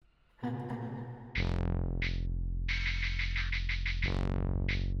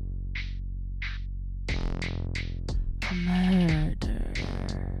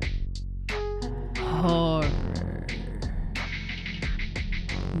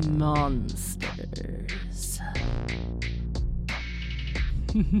Monsters.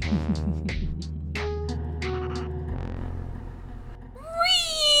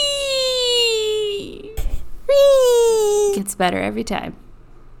 Gets better every time.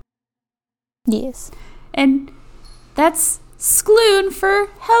 Yes. And that's Skloon for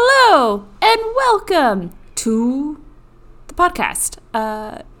hello and welcome to the podcast.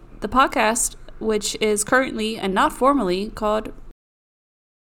 The podcast, which is currently and not formally called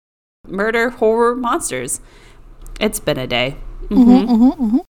Murder, Horror, Monsters. It's been a day.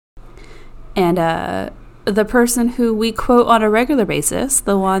 And the person who we quote on a regular basis,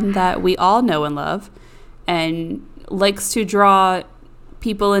 the one that we all know and love, and likes to draw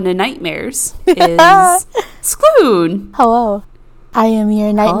people into nightmares, is Skloon. Hello. I am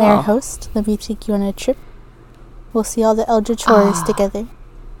your nightmare Hello. host. Let me take you on a trip. We'll see all the eldritch horrors together.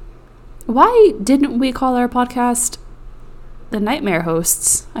 Why didn't we call our podcast the Nightmare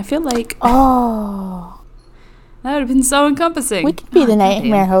Hosts? I feel like Oh. that would have been so encompassing. We could be the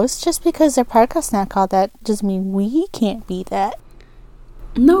nightmare damn. host. Just because our podcast's not called that doesn't mean we can't be that.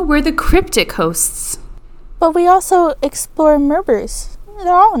 No, we're the Cryptic Hosts. But we also explore murders.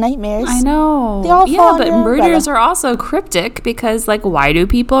 They're all nightmares. I know. They all Yeah, fall but under murders umbrella. are also cryptic because, like, why do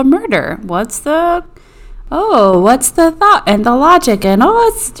people murder? What's the thought and the logic and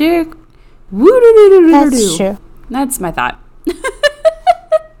it's That's true. That's my thought.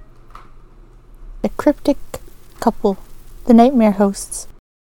 The cryptic couple. The nightmare hosts.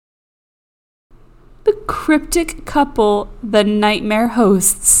 The Cryptic Couple, the Nightmare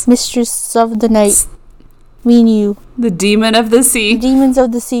Hosts. Mistress of the night. Me and you. The Demon of the Sea. Demons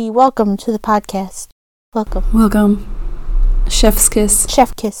of the sea. Welcome to the podcast. Welcome. Welcome. Chef's kiss.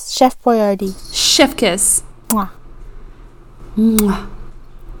 Chef kiss. Chef Boyardee. Chef kiss. Mwah. Mwah.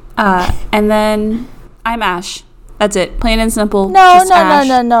 And then I'm Ash. That's it. Plain and simple. No. Just Ash.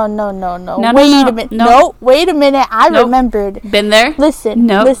 No. No, Wait no. a minute. No. No, wait a minute. I Nope. remembered. Been there? Listen.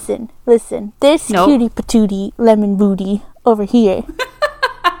 Nope. Listen. This Nope. cutie patootie lemon booty over here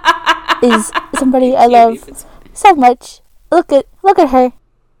is somebody I love so much. Look at her.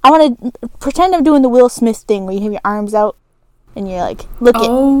 I want to pretend I'm doing the Will Smith thing where you have your arms out and you're like, look at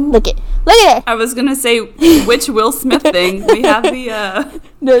her. I was gonna say which Will Smith thing. We have the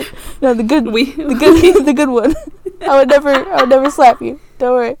No, the good, the good one. I would never slap you.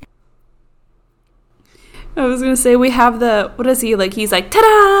 Don't worry. I was gonna say we have the, what is he like? He's like,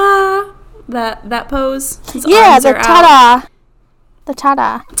 ta-da! That pose. His arms The are out. ta-da. The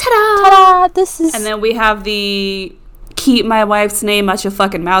ta-da. Ta-da! Ta-da. This is. And then we have the keep my wife's name out your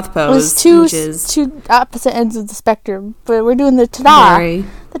fucking mouth pose, It which is was two opposite ends of the spectrum, but we're doing the ta-da. very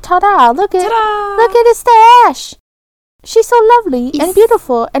The ta-da. Look at ta-da! it's the Ash. She's so lovely and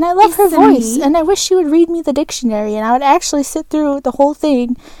beautiful, and I love her Isn't voice. he? And I wish she would read me the dictionary, and I would actually sit through the whole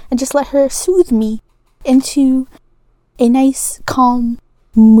thing and just let her soothe me into a nice, calm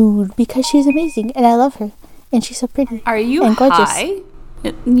mood because she's amazing, and I love her, and she's so pretty. Are you and gorgeous. high?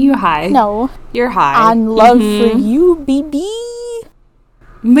 You high? No, You're high. on love for you, baby.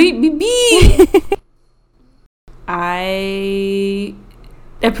 Maybe. I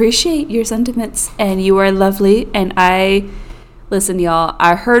appreciate your sentiments, and you are lovely. And listen, y'all,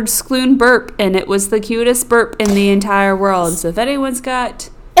 I heard Skloon burp, and it was the cutest burp in the entire world. So if anyone's got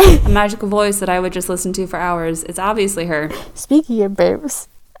a magical voice that I would just listen to for hours, it's obviously her. Speaking of burps,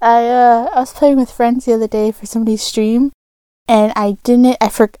 I was playing with friends the other day for somebody's stream, and I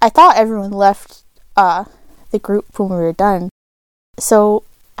thought everyone left the group when we were done. So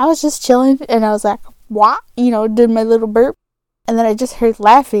I was just chilling, and I was like, what? Did my little burp, and then I just heard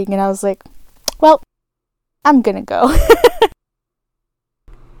laughing, and I was like, well, I'm gonna go.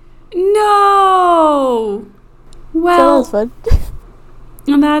 No! So that Well, was fun.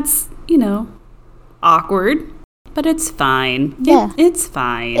 and that's, awkward, but it's fine. Yeah. It's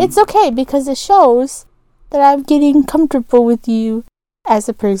fine. It's okay, because it shows that I'm getting comfortable with you as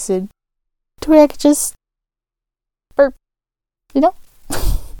a person, to where I could just burp,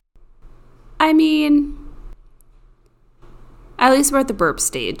 I mean, at least we're at the burp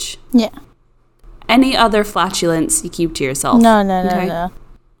stage. Yeah. Any other flatulence you keep to yourself. No. okay?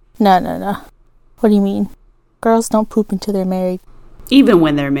 No. What do you mean? Girls don't poop until they're married. Even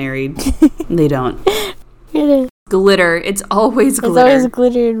when they're married, they don't. It is. Glitter. It's always There's glitter. always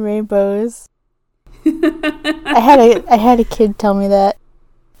glitter and rainbows. I had a kid tell me that.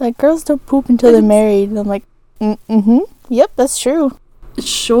 Like, girls don't poop until they're married. And I'm like, yep, that's true.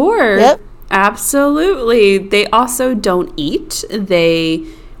 Sure. Yep. Absolutely. They also don't eat. They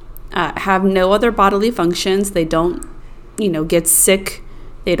have no other bodily functions. They don't, get sick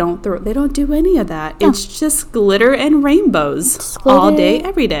They don't do any of that. No. It's just glitter and rainbows It's all glitter day,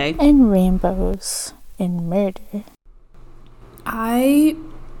 every day. And rainbows and murder. I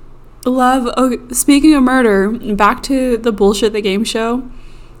love, speaking of murder, back to the Bullshit the Game show,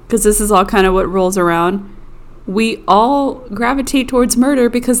 because this is all kind of what rolls around. We all gravitate towards murder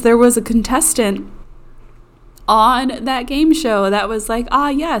because there was a contestant on that game show that was like,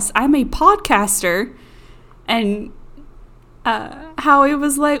 yes, I'm a podcaster. And how it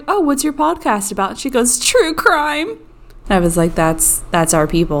was like, oh, what's your podcast about? She goes, true crime. And I was like, that's our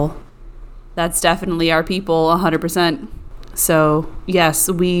people. That's definitely our people, 100%. So, yes,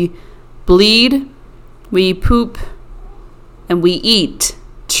 we bleed, we poop, and we eat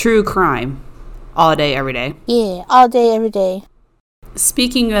true crime all day, every day. Yeah, all day, every day.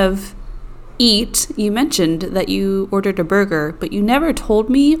 Speaking of eat, you mentioned that you ordered a burger, but you never told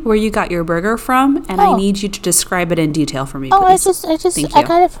me where you got your burger from, and I need you to describe it in detail for me, please. I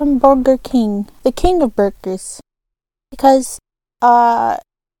got it from Burger King, the king of burgers, because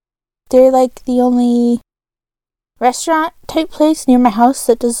they're like the only restaurant type place near my house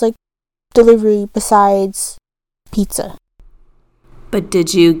that does like delivery besides pizza. But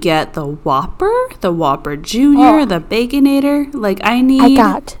did you get the Whopper, the Whopper Jr., the Baconator? Like, I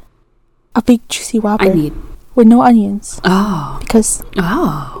got a big juicy Whopper. I need with no onions. Oh. Because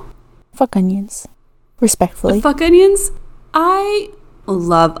fuck onions. Respectfully. Fuck onions? I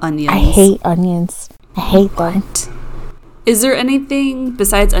love onions. I hate onions. I hate them. Is there anything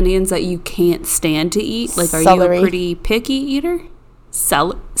besides onions that you can't stand to eat? Like, are Celery. you a pretty picky eater?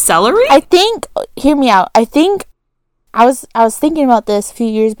 Celery? I think, hear me out. I think, I was thinking about this a few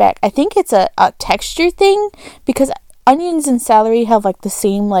years back. I think it's a texture thing because onions and celery have like the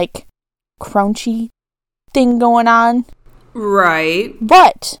same like crunchy thing going on. Right.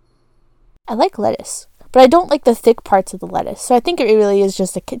 But I like lettuce. But I don't like the thick parts of the lettuce. So I think it really is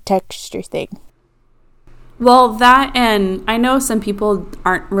just a texture thing. Well, that, and I know some people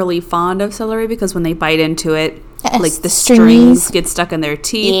aren't really fond of celery because when they bite into it, like the strings get stuck in their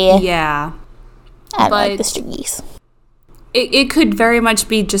teeth. Yeah. I don't like the stringies. It could very much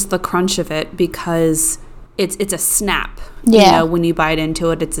be just the crunch of it because it's a snap. Yeah. You know, when you bite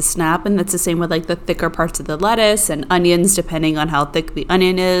into it, it's a snap. And that's the same with like the thicker parts of the lettuce and onions, depending on how thick the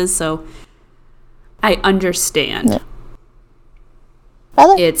onion is. So I understand. Yeah.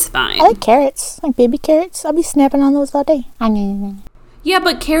 It's fine. I like carrots, like baby carrots. I'll be snapping on those all day. Yeah,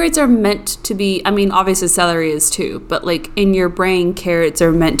 but carrots are meant to be, I mean, obviously celery is too, but like in your brain, carrots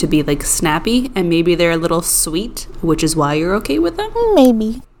are meant to be like snappy and maybe they're a little sweet, which is why you're okay with them?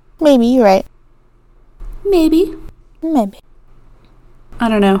 Maybe. Maybe, you're right. Maybe. I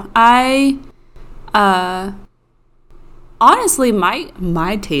don't know. Honestly,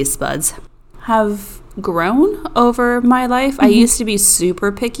 my taste buds have grown over my life. I used to be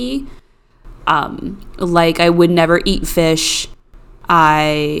super picky. Like I would never eat fish.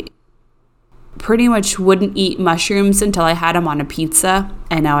 I pretty much wouldn't eat mushrooms until I had them on a pizza,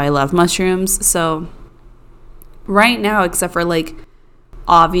 and now I love mushrooms. So right now, except for like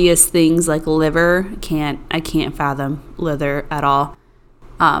obvious things like liver, I can't fathom liver at all.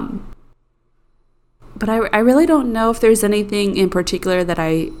 But I really don't know if there's anything in particular that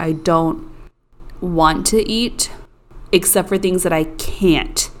I don't want to eat, except for things that I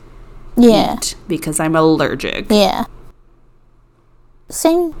can't eat because I'm allergic. Yeah.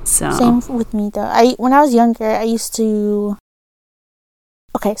 Same with me though. When I was younger, I used to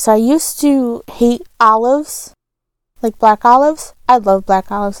hate olives, like black olives. I love black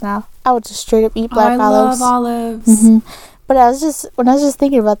olives now. I would just straight up eat black olives. I love olives. But when I was just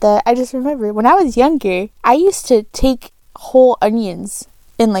thinking about that, I just remembered when I was younger, I used to take whole onions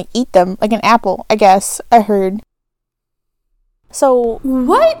and like eat them like an apple, I guess I heard. So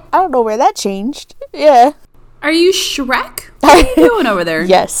what? I don't know where that changed. Yeah. Are you Shrek? What are you doing over there?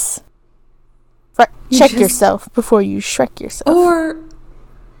 Yes. Check yourself before you Shrek yourself. Or,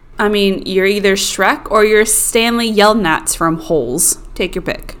 I mean, you're either Shrek or you're Stanley Yelnats from Holes. Take your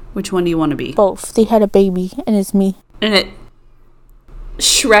pick. Which one do you want to be? Both. They had a baby, and it's me. And it...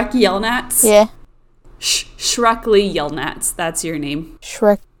 Shrek Yelnats? Yeah. Shrekly Yelnats. That's your name.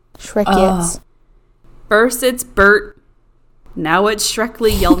 Shrek Yets. First it's Bert. Now it's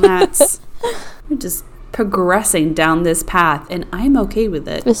Shrekly Yelnats. We're just progressing down this path, and I'm okay with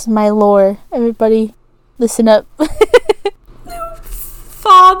it. This is my lore. Everybody, listen up.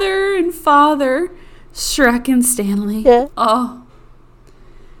 Father and father. Shrek and Stanley. Yeah. Oh.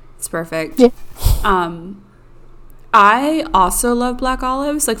 It's perfect. Yeah. I also love black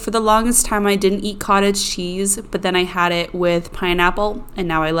olives. Like, for the longest time, I didn't eat cottage cheese, but then I had it with pineapple, and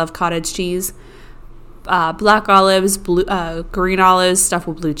now I love cottage cheese. black olives, green olives, stuffed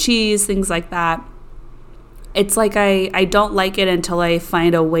with blue cheese, things like that. It's like I don't like it until I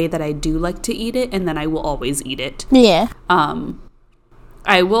find a way that I do like to eat it, and then I will always eat it. Yeah.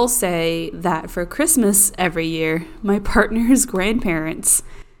 I will say that for Christmas every year, my partner's grandparents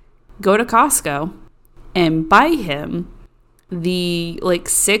go to Costco and buy him the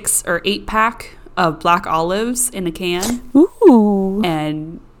 6 or 8 pack of black olives in a can. Ooh.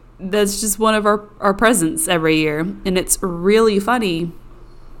 And that's just one of our presents every year. And it's really funny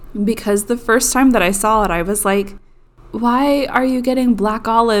because the first time that I saw it, I was like, why are you getting black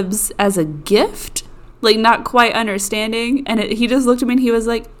olives as a gift? Not quite understanding. And he just looked at me and he was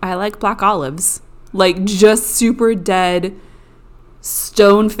like, I like black olives. Just super dead,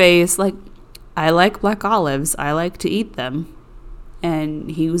 stone face. I like black olives. I like to eat them. And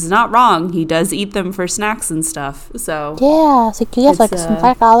he was not wrong. He does eat them for snacks and stuff. So yeah, it's like, yes, some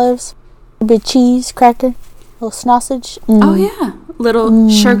black olives, a bit of cheese, cracker, a little sausage. Oh, yeah. Little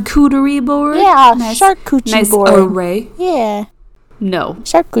charcuterie board. Yeah, charcuterie board. Nice array. Yeah. No.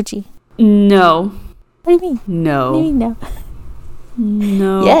 Charcuterie. No. What do you mean? No. What do you mean no?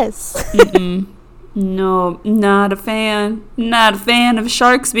 No. Yes. No, not a fan. Not a fan of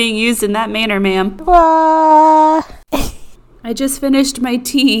sharks being used in that manner, ma'am. I just finished my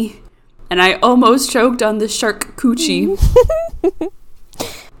tea, and I almost choked on the shark coochie.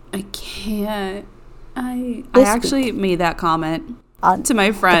 I can't. I actually made that comment to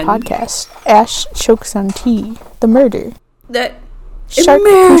my friend. The podcast. Ash chokes on tea. The murder. That shark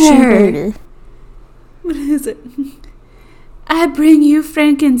coochie murder. What is it? I bring you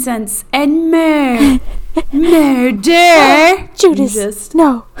frankincense and murder. Judas.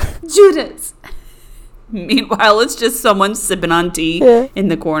 No. Judas. Meanwhile, it's just someone sipping on tea in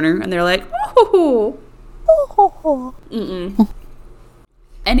the corner, and they're like, oh. Mm-mm.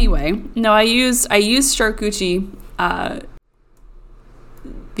 Anyway, no, I used charcuterie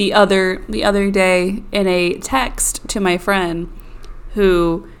the other day in a text to my friend,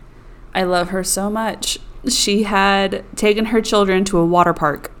 who I love her so much. She had taken her children to a water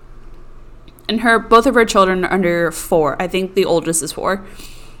park, and both of her children are under 4. I think the oldest is 4.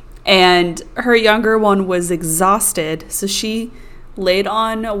 And her younger one was exhausted, so she laid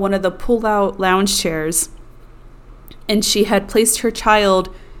on one of the pull-out lounge chairs, and she had placed her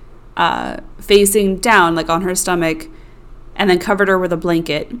child facing down, on her stomach, and then covered her with a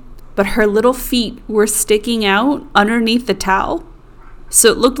blanket. But her little feet were sticking out underneath the towel, so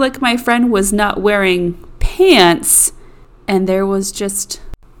it looked like my friend was not wearing pants, and there was just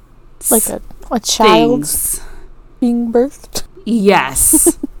a child being birthed.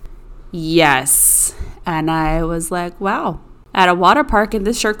 Yes. Yes. And I was like, wow, at a water park and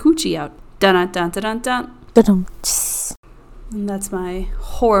this charcuterie out. Dun dun dun dun dun dun. And that's my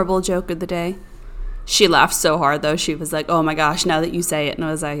horrible joke of the day. She laughed so hard, though. She was like, oh my gosh, now that you say it. And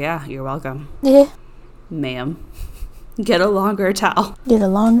I was like, yeah, you're welcome. Yeah. Ma'am. Get a longer towel. Get a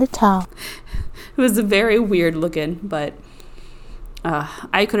longer towel. It was very weird looking, but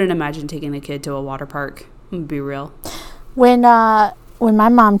I couldn't imagine taking a kid to a water park. I'm gonna be real. When my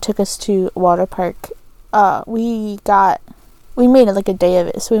mom took us to a water park, we made it a day of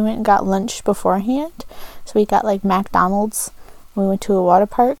it. So we went and got lunch beforehand. So we got McDonald's. We went to a water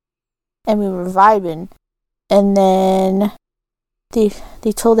park, and we were vibing. And then they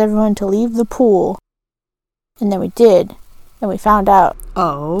told everyone to leave the pool, and then we did, and we found out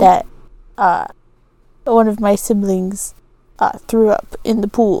that one of my siblings threw up in the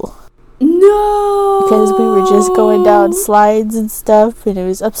pool. No! Because we were just going down slides and stuff, and it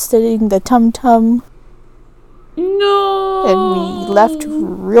was upsetting the tum-tum. No! And we left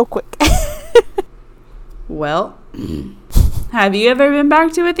real quick. Well, have you ever been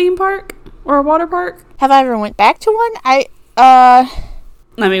back to a theme park or a water park? Have I ever went back to one? I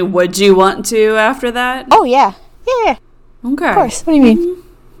mean, would you want to after that? Oh, yeah. Yeah. Okay. Of course. What do you mean?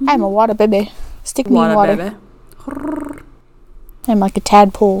 Mm-hmm. I'm a water baby. Stick me in water. Baby. I'm like a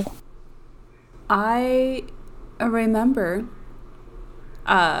tadpole. I remember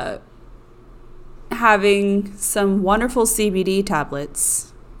having some wonderful CBD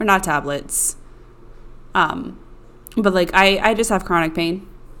tablets. Or not tablets. But I just have chronic pain.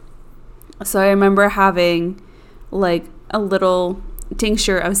 So I remember having a little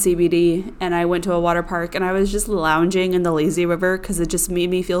tincture of CBD, and I went to a water park, and I was just lounging in the lazy river because it just made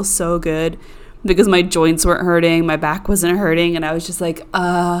me feel so good because my joints weren't hurting, my back wasn't hurting, and I was just like,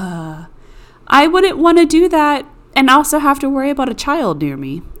 I wouldn't want to do that and also have to worry about a child near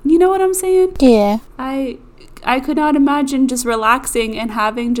me. You know what I'm saying? Yeah. I could not imagine just relaxing and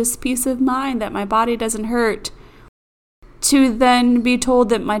having just peace of mind that my body doesn't hurt, to then be told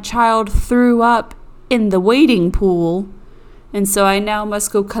that my child threw up in the wading pool, and so I now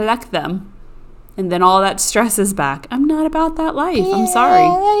must go collect them. And then all that stress is back. I'm not about that life. I'm sorry.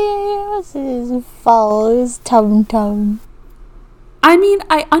 It follows tum-tum. I mean,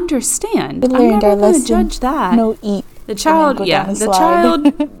 I understand. I'm never going to judge that. No eat. The child, the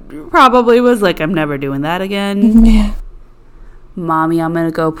child probably was like, I'm never doing that again. Yeah. Mommy, I'm going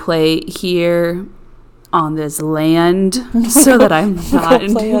to go play here on this land so that I'm not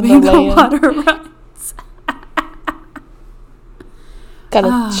doing the water runs. Got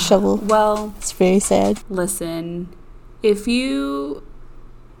a shovel. Well, it's very sad. Listen, if you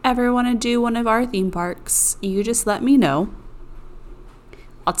ever want to do one of our theme parks, you just let me know.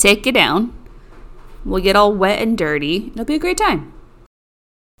 I'll take you down. We'll get all wet and dirty. It'll be a great time.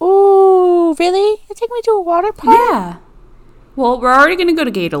 Ooh, really? You take me to a water park? Yeah. Well, we're already going to go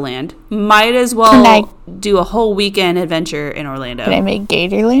to Gatorland. Might as well do a whole weekend adventure in Orlando. Can I make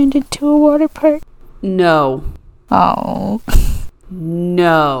Gatorland into a water park? No. Oh.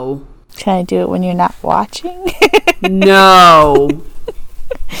 No. Can I do it when you're not watching? No.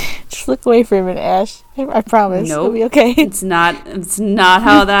 Just look away for a minute, Ash. I promise. Nope. It'll be okay. It's not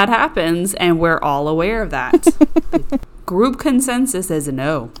how that happens, and we're all aware of that. The group consensus is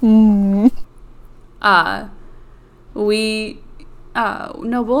no. We'll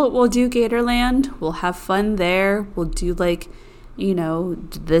do Gatorland. We'll have fun there. We'll do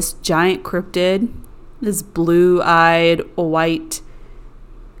this giant cryptid, this blue-eyed white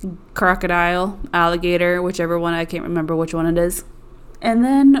crocodile, alligator, whichever one, I can't remember which one it is. And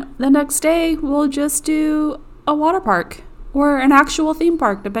then the next day, we'll just do a water park or an actual theme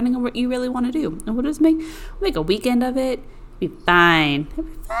park, depending on what you really want to do. And we'll just make a weekend of it. Be fine. It'll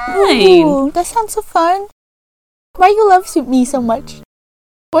be fine. Ooh, that sounds so fun. Why you love me so much?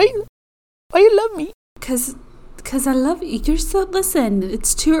 Why you love me? Because I love you. Listen,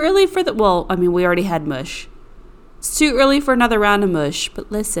 it's too early for we already had mush. It's too early for another round of mush,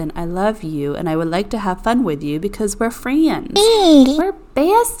 but listen, I love you, and I would like to have fun with you because we're friends. We're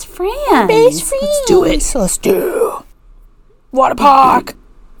best friends. Let's do it. Let's do water park.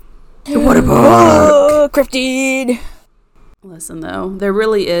 The water park. Oh, cryptid. Listen, though, there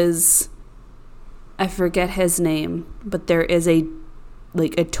really is. I forget his name, but there is a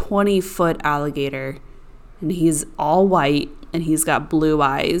 20-foot alligator, and he's all white, and he's got blue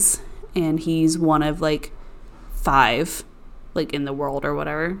eyes, and he's one of 5 in the world or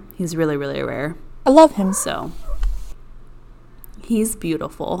whatever. He's really, really rare. I love him. So he's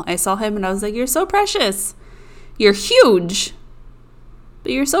beautiful. I saw him and I was like, you're so precious. You're huge,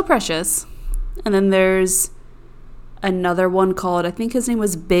 but you're so precious. And then there's another one called, I think his name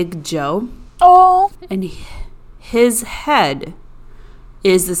was Big Joe. Oh. And his head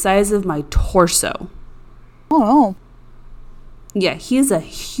is the size of my torso. Oh. Yeah, he's a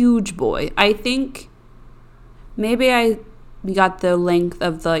huge boy. I think maybe we got the length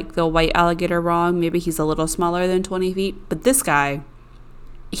of the white alligator wrong. Maybe he's a little smaller than 20 feet. But this guy,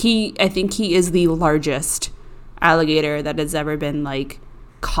 I think he is the largest alligator that has ever been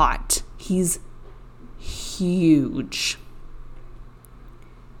caught. He's huge.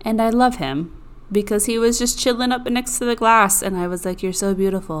 And I love him because he was just chilling up next to the glass, and I was like, you're so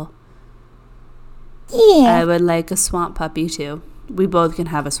beautiful. Yeah. I would like a swamp puppy too. We both can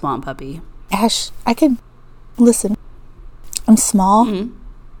have a swamp puppy. Ash, listen, I'm small, and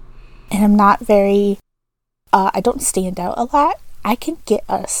I'm not very, I don't stand out a lot. I can get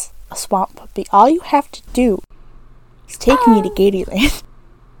us a swamp puppy. All you have to do is take me to Gatorland.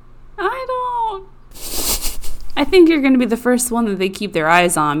 I think you're going to be the first one that they keep their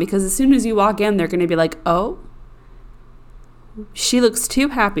eyes on, because as soon as you walk in, they're going to be like, oh, she looks too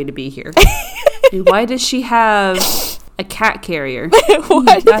happy to be here. And why does she have a cat carrier?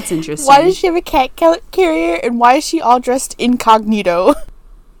 That's interesting. Why does she have a cat carrier, and why is she all dressed incognito?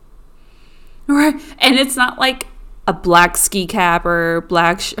 Right. And it's not like a black ski cap or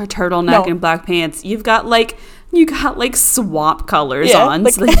black turtleneck and black pants. You got swamp colors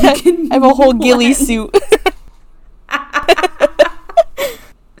on, so that you can I have a whole ghillie suit.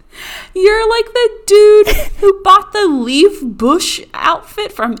 You're like the dude who bought the leaf bush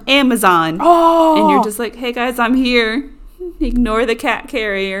outfit from Amazon. Oh. And you're just like, hey guys, I'm here. Ignore the cat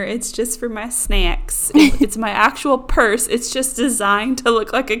carrier. It's just for my snacks. It's my actual purse. It's just designed to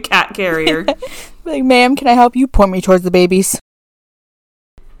look like a cat carrier. Like, ma'am, can I help you? Point me towards the babies.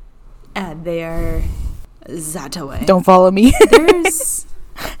 They are that away. Don't follow me. There's...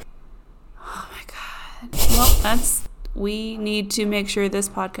 Oh my God. Well, we need to make sure this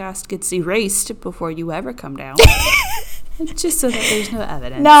podcast gets erased before you ever come down. Just so that there's no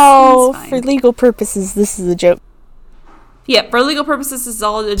evidence. No, for legal purposes, this is a joke. If Yeah, for legal purposes, this is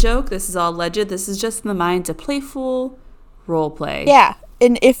all a joke. This is all alleged. This is just in the mind to playful role play. Yeah,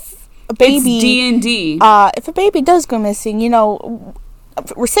 and if a baby... It's D&D. If a baby does go missing,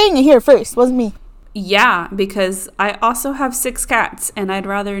 we're saying it here first, wasn't me. Yeah, because I also have 6 cats, and I'd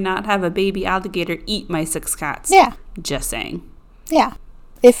rather not have a baby alligator eat my 6 cats. Yeah. Just saying. Yeah.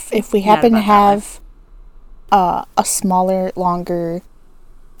 If we happen to have a smaller, longer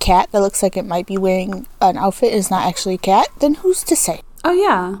cat that looks like it might be wearing an outfit is not actually a cat, then who's to say? Oh,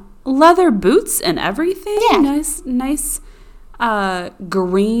 yeah. Leather boots and everything. Yeah. Nice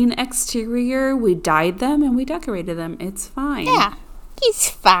green exterior. We dyed them and we decorated them. It's fine. Yeah.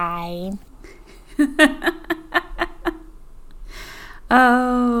 He's fine.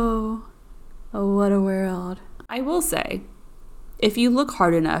 Oh, what a world. I will say, if you look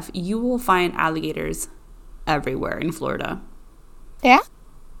hard enough, you will find alligators everywhere in Florida. Yeah?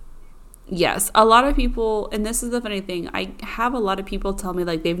 Yes, a lot of people, and this is the funny thing, I have a lot of people tell me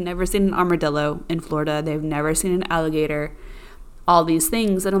like they've never seen an armadillo in Florida, they've never seen an alligator, all these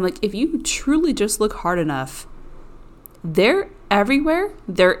things, and I'm like, if you truly just look hard enough, they're everywhere.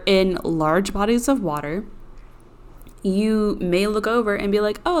 They're in large bodies of water. You may look over and be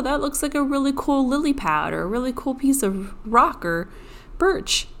like, oh, that looks like a really cool lily pad or a really cool piece of rock or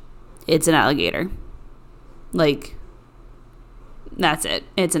birch. It's an alligator. Like, that's it.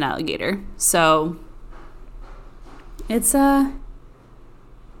 It's an alligator. So it's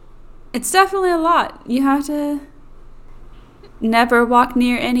definitely a lot. You have to never walk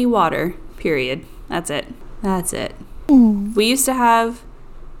near any water, period. That's it. We used to have,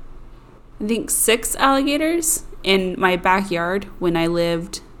 I think, 6 alligators in my backyard when I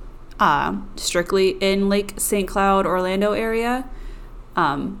lived strictly in Lake St. Cloud, Orlando area.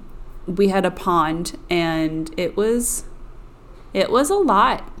 We had a pond, and it was a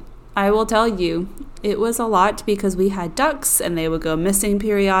lot. I will tell you, it was a lot because we had ducks, and they would go missing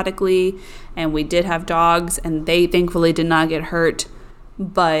periodically, and we did have dogs, and they thankfully did not get hurt,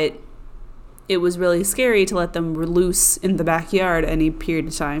 but it was really scary to let them loose in the backyard any period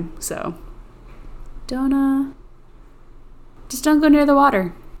of time. So just don't go near the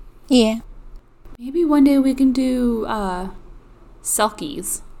water. Yeah. Maybe one day we can do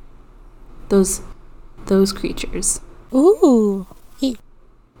selkies. Those creatures. Ooh.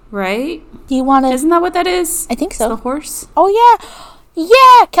 Right? Do you want to... Isn't that what that is? I think so. It's the horse? Oh, yeah.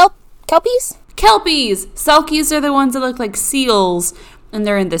 Yeah. Kelpies? Kelpies! Selkies are the ones that look like seals, and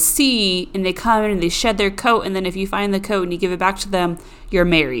they're in the sea, and they come in and they shed their coat, and then if you find the coat and you give it back to them, you're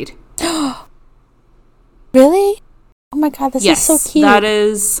married. Really? Oh my god, this is so cute. That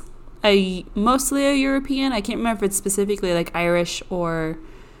is mostly a European. I can't remember if it's specifically like Irish or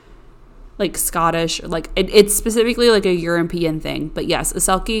like Scottish. Like it's specifically like a European thing. But yes, a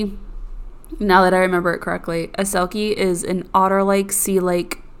selkie, now that I remember it correctly, a selkie is an otter-like,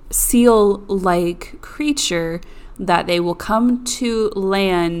 seal-like creature that they will come to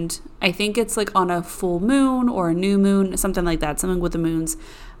land. I think it's like on a full moon or a new moon, something like that, something with the moons.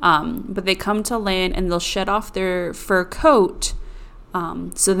 But they come to land and they'll shed off their fur coat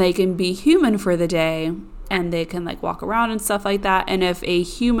so they can be human for the day, and they can like walk around and stuff like that. And if a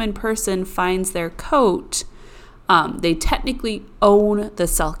human person finds their coat, they technically own the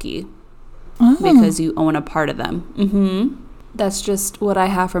selkie because you own a part of them. That's just what I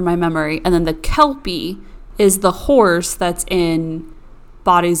have from my memory. And then the kelpie is the horse that's in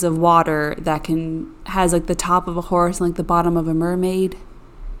bodies of water that has like the top of a horse and like the bottom of a mermaid,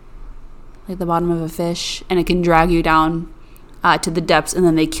 like the bottom of a fish, and it can drag you down to the depths, and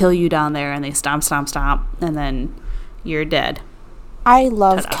then they kill you down there, and they stomp, and then you're dead. I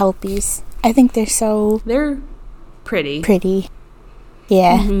love kelpies. I think they're pretty. Pretty.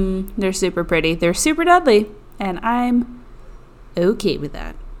 Yeah. They're super pretty. They're super deadly, and I'm okay with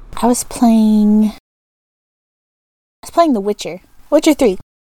that. I was playing The Witcher 3.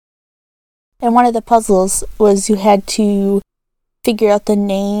 And one of the puzzles was you had to figure out the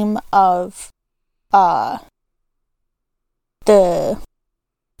name of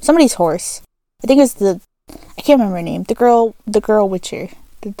somebody's horse. I think it was I can't remember her name. The girl Witcher,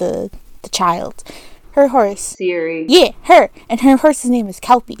 the child. Her horse. Ciri. Yeah, her. And her horse's name is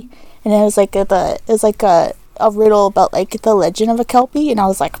Kelpie. And it was like a riddle about like the legend of a Kelpie, and I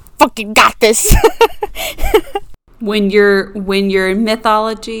was like, fucking got this. When you're in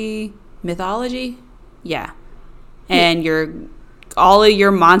mythology, yeah, and you're all of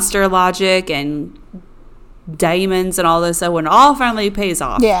your monster logic and diamonds and all this stuff, when it all finally pays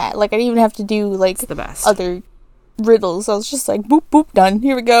off. Yeah, like I didn't even have to do like the best other riddles. I was just like, boop boop, done.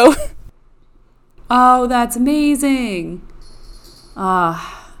 Here we go. Oh, that's amazing.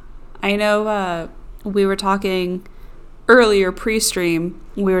 I know. We were talking earlier pre-stream,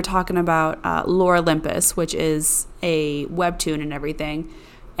 we were talking about Lore Olympus, which is a webtoon and everything.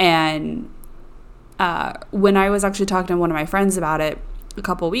 And when I was actually talking to one of my friends about it a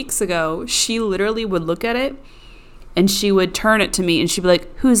couple weeks ago, she literally would look at it and she would turn it to me and she'd be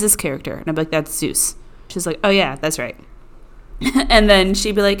like, who's this character? And I'd be like, that's Zeus. She's like, oh yeah, that's right. And then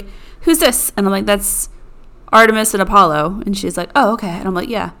she'd be like, who's this? And I'm like, that's Artemis and Apollo. And she's like, oh, okay. And I'm like,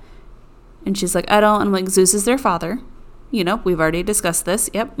 yeah. And she's like, I don't. And I'm like, Zeus is their father. You know, we've already discussed this.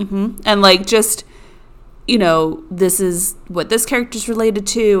 Yep. Mm-hmm. And like, just, you know, this is what this character's related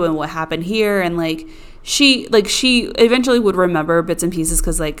to and what happened here. And like, she eventually would remember bits and pieces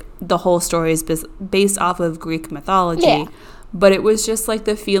because like the whole story is based off of Greek mythology. Yeah. But it was just like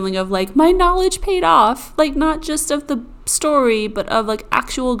the feeling of like my knowledge paid off, like not just of the story, but of like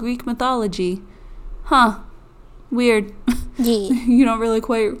actual Greek mythology. Huh. Weird. Yeah. You don't really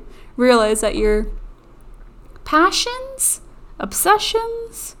quite realize that your passions,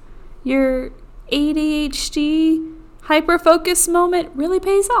 obsessions, your ADHD hyper-focus moment really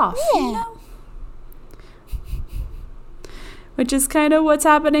pays off. Yeah. You know? Which is kind of what's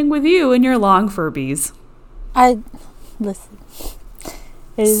happening with you and your long Furbies. Listen.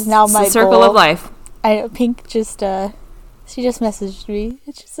 It is now It's my the circle goal. of life. Pink just she just messaged me.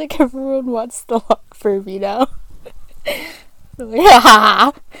 It's just like everyone wants the long Furby now. I'm like,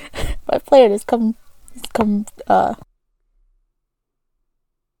 ha! My plan has come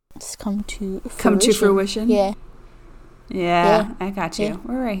to fruition. Yeah. Yeah, I got you. Yeah.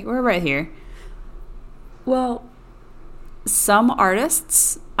 We're right here. Well, some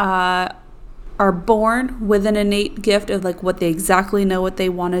artists are born with an innate gift of like what they exactly know what they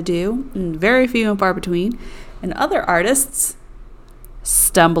want to do, and very few and far between. And other artists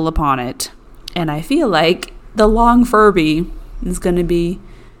stumble upon it. And I feel like the long Furby is going to be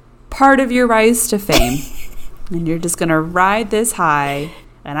part of your rise to fame. And you're just going to ride this high,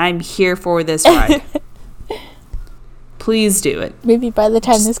 and I'm here for this ride. Please do it. Maybe by the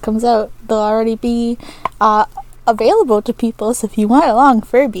time this comes out, they'll already be available to people. So if you want a long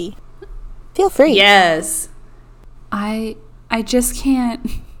Furby, feel free. Yes. I just can't.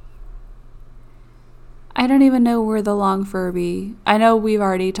 I don't even know where the long Furby. I know we've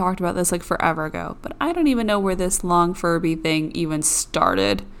already talked about this like forever ago, but I don't even know where this long Furby thing even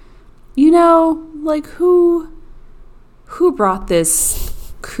started. You know, like who brought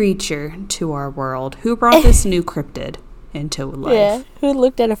this creature to our world? Who brought this new cryptid into life? Yeah. Who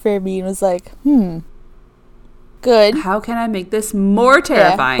looked at a Furby and was like, good. How can I make this more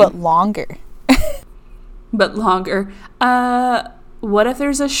terrifying? Yeah, but longer. But longer. What if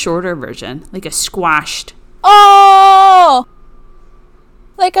there's a shorter version? Like a squashed. Oh!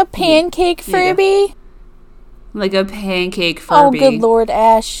 Like a pancake Furby? Like a pancake Furby. Oh, good Lord,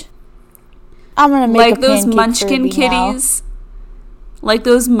 Ash. I'm gonna make like a those pancake Munchkin Furby kitties. Like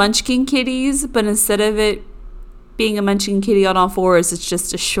those Munchkin kitties, but instead of it being a Munchkin kitty on all fours, it's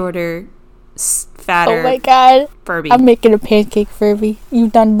just a shorter, fatter Oh my God. Furby. I'm making a pancake Furby.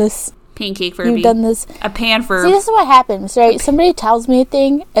 You've done this. Pancake Furby. You've done this. A pan Furby. See, this is what happens, right? Somebody tells me a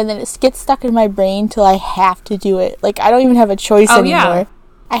thing, and then it gets stuck in my brain till I have to do it. Like, I don't even have a choice anymore. Yeah.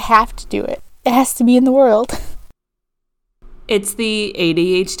 I have to do it. It has to be in the world. It's the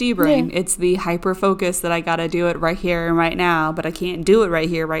ADHD brain. Yeah. It's the hyper focus that I gotta do it right here and right now, but I can't do it right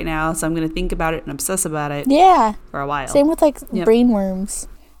here, right now, so I'm gonna think about it and obsess about it Yeah. for a while. Same with, like, Yep. brain worms.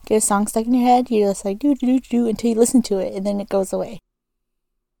 Get a song stuck in your head, you just, like, do until you listen to it, and then it goes away.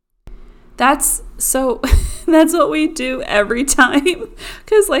 That's what we do every time.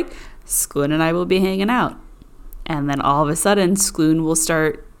 Because, like, Skloon and I will be hanging out. And then all of a sudden, Skloon will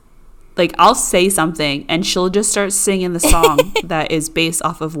start, like, I'll say something and she'll just start singing the song that is based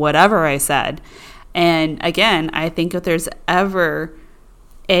off of whatever I said. And again, I think if there's ever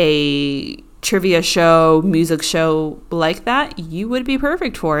a trivia show, music show like that, you would be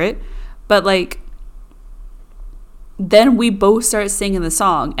perfect for it. But, like, then we both start singing the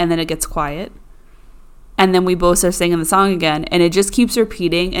song and then it gets quiet. And then we both start singing the song again. And it just keeps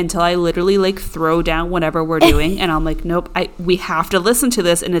repeating until I literally like throw down whatever we're doing. And I'm like, nope, we have to listen to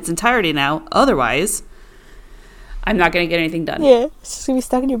this in its entirety now. Otherwise, I'm not going to get anything done. Yeah, it's just going to be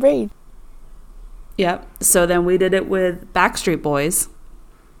stuck in your brain. Yep. So then we did it with Backstreet Boys.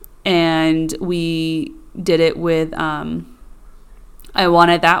 And we did it with I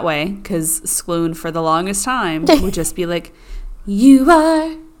Want It That Way, because Skloon for the longest time would just be like, you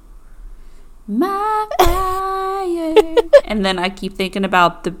are my fire. And then I keep thinking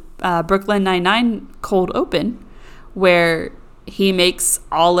about the Brooklyn Nine-Nine cold open, where he makes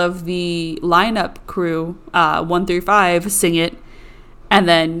all of the lineup crew 1 through 5 sing it, and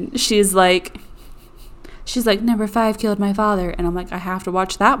then she's like, she's like, number 5 killed my father. And I'm like, I have to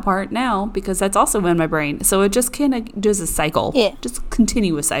watch that part now because that's also in my brain. So it just kind of does a cycle. Yeah. Just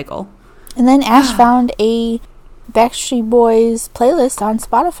continuous cycle. And then Ash found a Backstreet Boys playlist on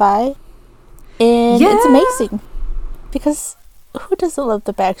Spotify. And it's amazing. Because who doesn't love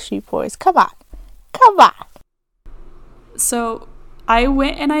the Backstreet Boys? Come on. Come on. So I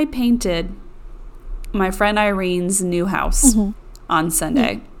went and I painted my friend Irene's new house on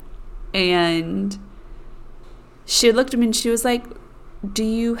Sunday. And she looked at me and she was like, do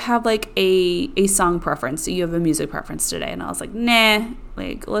you have like a song preference? Do you have a music preference today? And I was like, nah,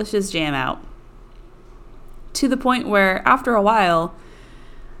 like, let's just jam out. To the point where after a while,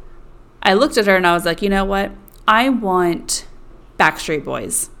 I looked at her and I was like, you know what? I want Backstreet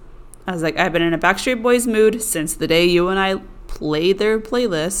Boys. I was like, I've been in a Backstreet Boys mood since the day you and I played their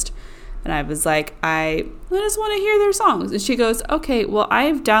playlist. And I was like, I just want to hear their songs. And she goes, okay, well,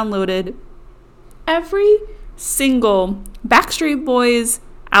 I've downloaded every single Backstreet Boys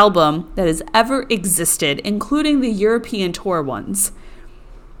album that has ever existed, including the European tour ones.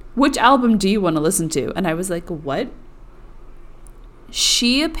 Which album do you want to listen to? And I was like, what?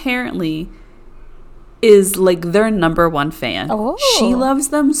 She apparently is like their number one fan. Oh. She loves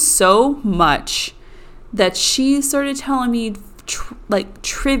them so much that she started telling me like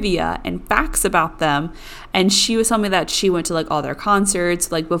trivia and facts about them. And she was telling me that she went to like all their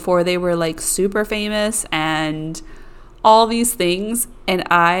concerts like before they were like super famous and all these things. And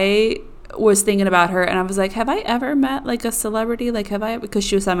I was thinking about her and I was like, have I ever met like a celebrity? Like, have I? Because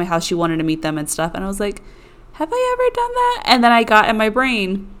she was telling me how she wanted to meet them and stuff. And I was like, have I ever done that? And then I got in my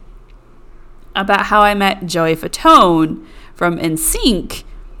brain about how I met Joey Fatone from NSYNC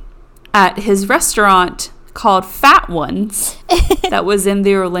at his restaurant called Fat Ones that was in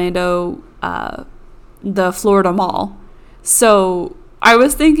the Orlando, the Florida Mall. So I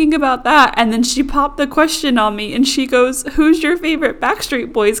was thinking about that, and then she popped the question on me, and she goes, who's your favorite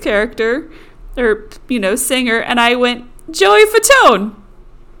Backstreet Boys character or, singer? And I went, Joey Fatone.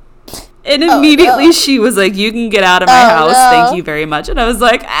 And immediately she was like, you can get out of my house. No. Thank you very much. And I was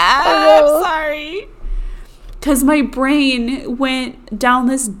like, I'm sorry. Because my brain went down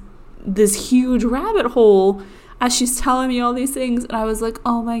this huge rabbit hole as she's telling me all these things. And I was like,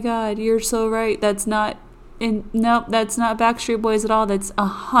 oh my God, you're so right. That's not Backstreet Boys at all. That's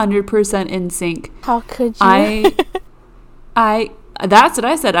 100% NSYNC. How could you? That's what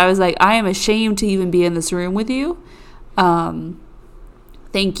I said. I was like, I am ashamed to even be in this room with you.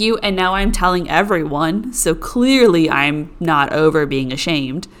 Thank you. And now I'm telling everyone. So clearly I'm not over being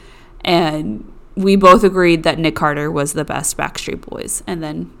ashamed. And we both agreed that Nick Carter was the best Backstreet Boys. And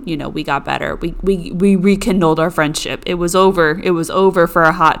then, we got better. We rekindled our friendship. It was over. It was over for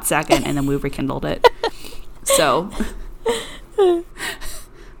a hot second, and then we rekindled it. So.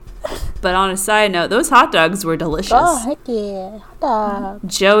 But on a side note, those hot dogs were delicious. Oh, heck yeah. Hot dog.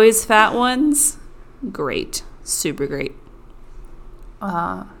 Joey's Fat Ones, great. Super great.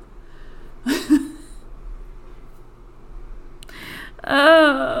 Oh,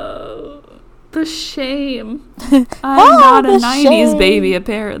 the shame. I'm not a 90s shame. Baby,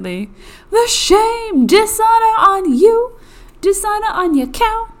 apparently. The shame, dishonor on you, dishonor on your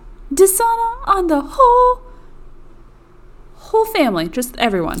cow, dishonor on the whole family, just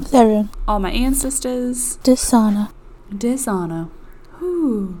everyone. Everyone. All my ancestors. Dishonor.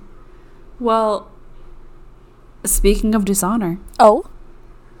 Whew. Well, speaking of dishonor. Oh?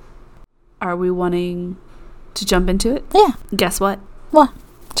 Are we wanting to jump into it? Yeah. Guess what? What?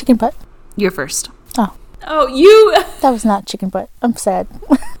 Chicken butt. You're first. Oh. Oh, you... That was not chicken butt. I'm sad.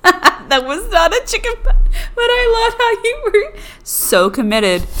 That was not a chicken butt. But I love how you were so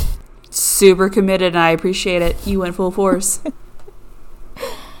committed. Super committed, and I appreciate it. You went full force.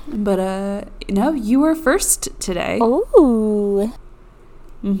 But, no, you were first today. Ooh.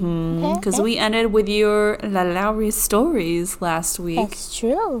 Because we ended with your La Lowry stories last week. That's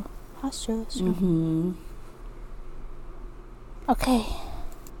true. That's true. Okay.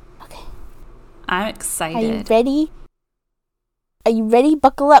 I'm excited. Are you ready?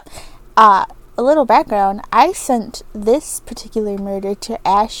 Buckle up. A little background. I sent this particular murder to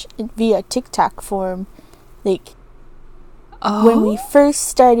Ash via TikTok form. Like, when we first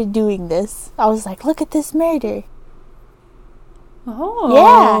started doing this, I was like, look at this murder.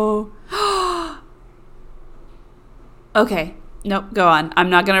 Oh. Yeah. Okay. Nope, go on. I'm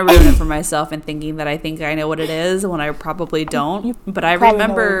not going to ruin it for myself and thinking that I think I know what it is when I probably don't. But I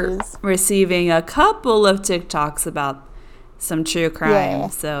remember receiving a couple of TikToks about some true crime. Yeah.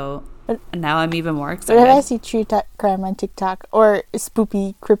 So now I'm even more excited. Whenever I see true crime on TikTok or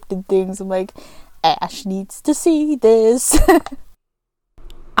spoopy cryptid things, I'm like, Ash needs to see this.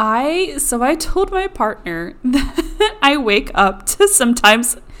 I told my partner that I wake up to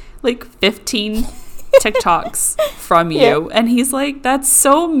sometimes like 15 TikToks from you. And he's like, that's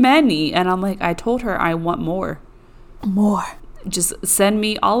so many. And I'm like, I told her I want more. More. Just send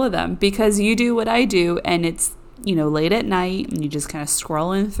me all of them, because you do what I do, and it's, you know, late at night and you just kind of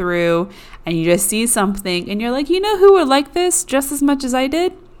scrolling through and you just see something and you're like, you know who would like this just as much as I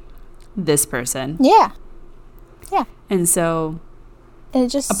did? This person. Yeah. Yeah. And so and it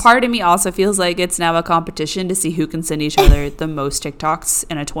just, a part of me also feels like it's now a competition to see who can send each other the most TikToks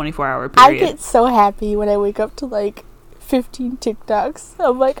in a 24-hour period. I get so happy when I wake up to like 15 TikToks.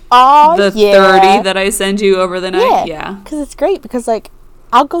 I'm like, oh, the yeah. 30 that I send you over the night. Yeah. Because it's great, because like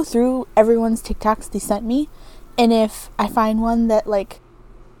I'll go through everyone's TikToks they sent me, and if I find one that like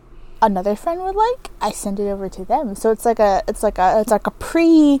another friend would like, I send it over to them. So it's like a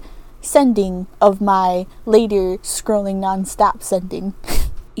pre-sending of my later scrolling nonstop sending.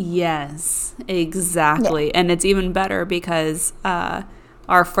 Yes, exactly. Yeah. And it's even better because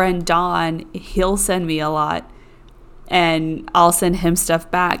our friend Don, he'll send me a lot and I'll send him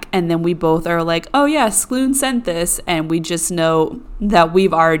stuff back, and then we both are like, oh yeah, Skloon sent this, and we just know that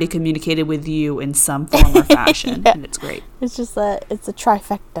we've already communicated with you in some form or fashion. Yeah. And it's great. It's just it's a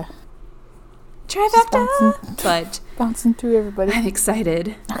trifecta. But bouncing through everybody. I'm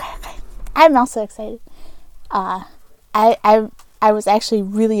excited. Okay. I'm also excited. I was actually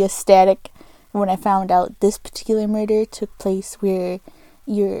really ecstatic when I found out this particular murder took place where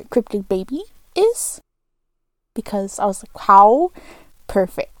your cryptic baby is, because I was like, how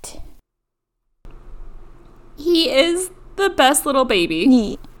perfect. He is the best little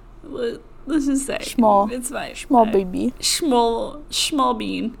baby. Yeah. Let's just say. Small. It's fine. Small baby. Small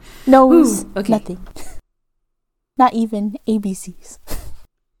bean. Knows okay. Nothing. Not even ABCs.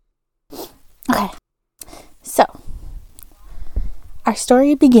 Okay. So, our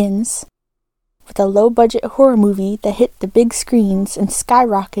story begins with a low-budget horror movie that hit the big screens and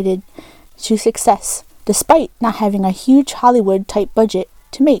skyrocketed to success, despite not having a huge Hollywood-type budget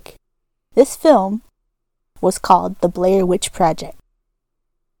to make. This film was called The Blair Witch Project,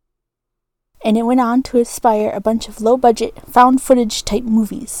 and it went on to inspire a bunch of low-budget, found-footage-type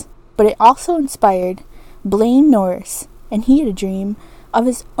movies. But it also inspired Blaine Norris, and he had a dream of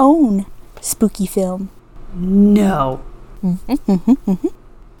his own spooky film. No.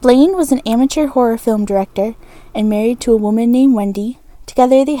 Blaine was an amateur horror film director and married to a woman named Wendy.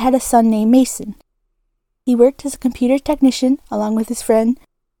 Together they had a son named Mason. He worked as a computer technician along with his friend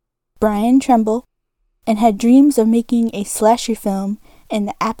Brian Tremble, and had dreams of making a slasher film in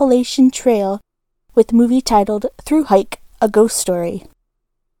the Appalachian Trail with the movie titled Through Hike, A Ghost Story.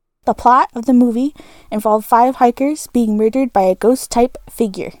 The plot of the movie involved 5 hikers being murdered by a ghost-type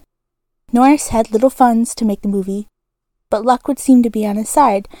figure. Norris had little funds to make the movie, but luck would seem to be on his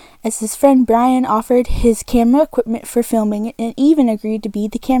side, as his friend Brian offered his camera equipment for filming and even agreed to be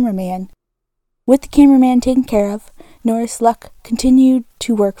the cameraman. With the cameraman taken care of, Norris' luck continued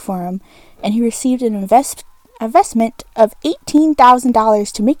to work for him, and he received an investment of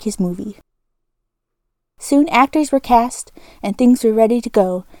 $18,000 to make his movie. Soon actors were cast, and things were ready to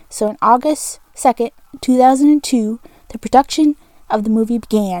go, so on August 2nd, 2002, the production of the movie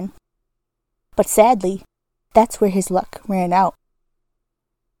began. But sadly, that's where his luck ran out.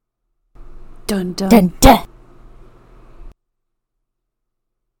 Dun dun. Dun dun.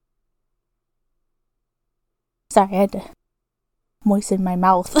 Sorry, I had to moisten my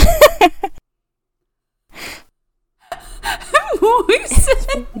mouth. Moisten?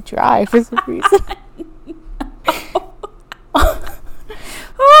 It's really dry for some reason.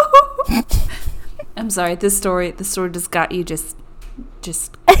 I'm sorry, this story just got you just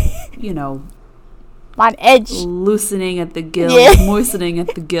you know, on edge, loosening at the gills, yeah. Moistening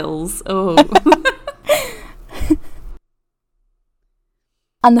at the gills. Oh.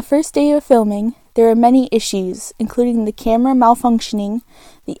 On the first day of filming, there were many issues, including the camera malfunctioning,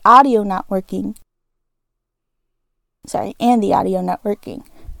 the audio not working. And the audio not working.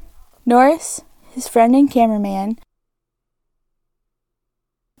 Norris, his friend and cameraman.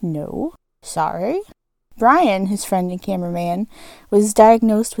 Brian, his friend and cameraman, was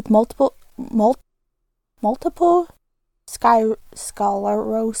diagnosed with multiple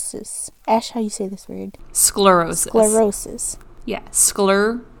sclerosis. Ash, how you say this word? Sclerosis. Yeah,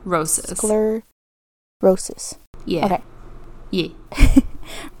 sclerosis. Sclerosis. Yeah. Okay. Yeah.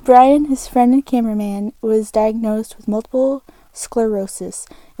 Brian, his friend and cameraman, was diagnosed with multiple sclerosis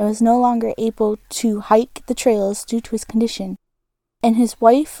and was no longer able to hike the trails due to his condition. And his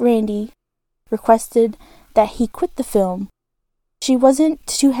wife, Randy, requested that he quit the film She wasn't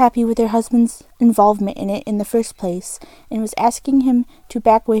too happy with her husband's involvement in it in the first place and was asking him to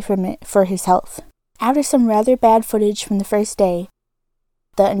back away from it for his health. After some rather bad footage from the first day,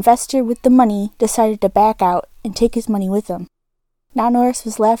 the investor with the money decided to back out and take his money with him. Now Norris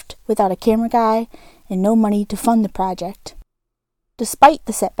was left without a camera guy and no money to fund the project. Despite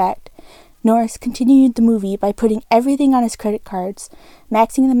the setback, Norris continued the movie by putting everything on his credit cards,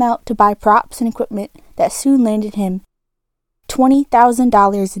 maxing them out to buy props and equipment that soon landed him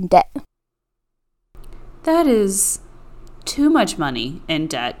 $20,000 in debt. That is too much money in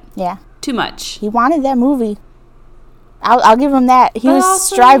debt. Yeah. Too much. He wanted that movie. I'll give him that. He was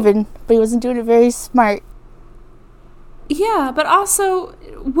also striving, but he wasn't doing it very smart. Yeah, but also,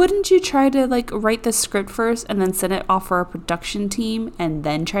 wouldn't you try to, write the script first and then send it off for a production team and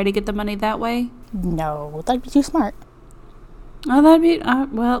then try to get the money that way? No, that'd be too smart. Oh, that'd be...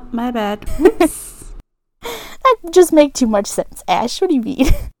 well, my bad. That just make too much sense, Ash. What do you mean?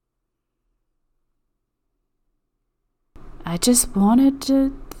 I just wanted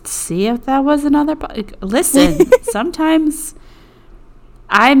to see if that was another... Listen, sometimes...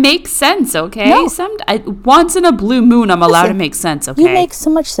 I make sense, okay? No. Once in a blue moon, I'm allowed to make sense, okay? You make so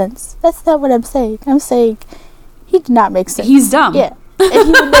much sense. That's not what I'm saying. I'm saying he did not make sense. He's dumb. Yeah. And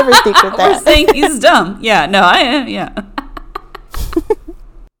he would never think of that. We're saying he's dumb. Yeah, no, I am, yeah.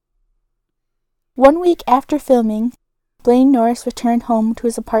 1 week after filming, Blaine Norris returned home to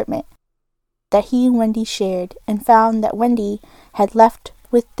his apartment that he and Wendy shared and found that Wendy had left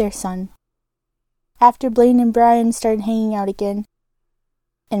with their son. After Blaine and Brian started hanging out again,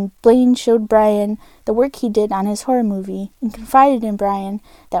 and Blaine showed Brian the work he did on his horror movie and confided in Brian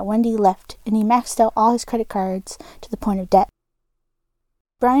that Wendy left and he maxed out all his credit cards to the point of debt.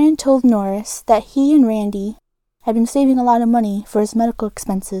 Brian told Norris that he and Randy had been saving a lot of money for his medical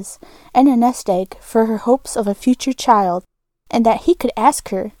expenses and a nest egg for her hopes of a future child, and that he could ask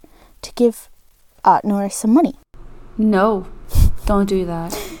her to give Norris some money. No, don't do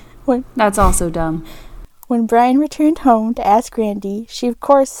that. That's also dumb. When Brian returned home to ask Randy, she of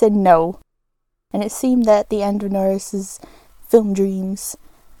course said no, and it seemed that the end of Norris's film dreams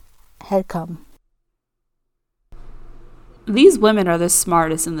had come. These women are the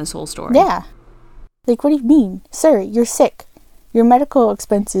smartest in this whole story. Yeah. What do you mean? Sir, you're sick. Your medical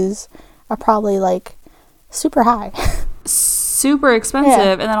expenses are probably, super high. Super expensive.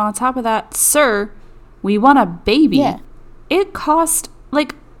 Yeah. And then on top of that, sir, we want a baby. Yeah. It cost,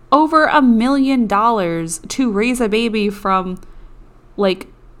 over $1 million to raise a baby from,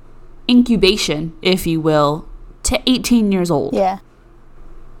 incubation, if you will, to 18 years old. Yeah.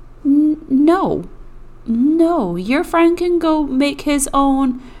 No. Your friend can go make his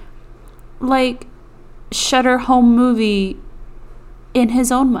own, Shutter home movie in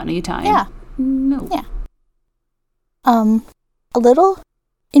his own money time. Yeah. No. Yeah. A little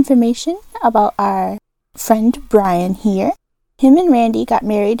information about our friend Brian here. Him and Randy got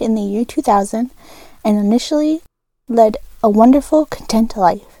married in the year 2000 and initially led a wonderful, content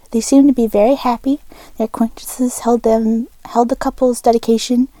life. They seemed to be very happy. Their acquaintances held the couple's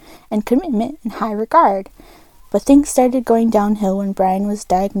dedication and commitment in high regard. But things started going downhill when Brian was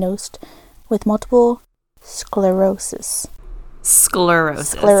diagnosed with multiple sclerosis.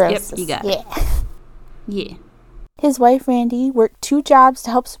 Sclerosis. Yep, you got it. Yeah. His wife, Randy, worked 2 jobs to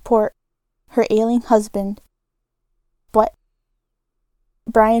help support her ailing husband, but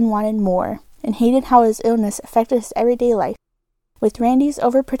Brian wanted more and hated how his illness affected his everyday life. With Randy's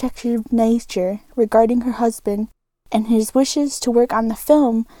overprotective nature regarding her husband and his wishes to work on the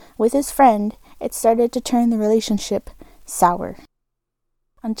film with his friend, it started to turn the relationship sour.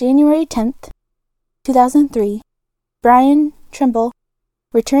 On January 10th, 2003, Brian Trimble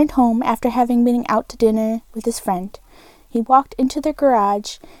returned home after having been out to dinner with his friend. He walked into the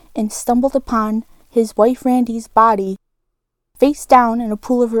garage and stumbled upon his wife Randy's body, face down in a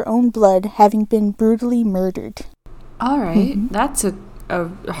pool of her own blood, having been brutally murdered. All right. Mm-hmm. That's a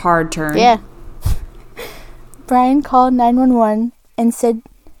hard turn. Yeah. Brian called 911 and said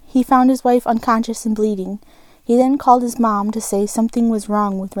he found his wife unconscious and bleeding. He then called his mom to say something was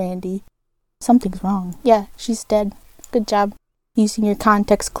wrong with Randy. Something's wrong. Yeah, she's dead. Good job using your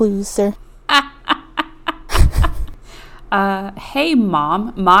context clues, sir. Hey,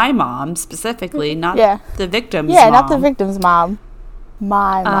 Mom. My mom, specifically, not the victim's mom. Yeah, not the victim's mom.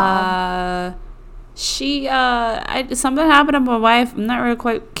 My mom. Something happened to my wife. I'm not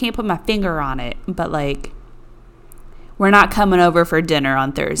really can't put my finger on it, but, we're not coming over for dinner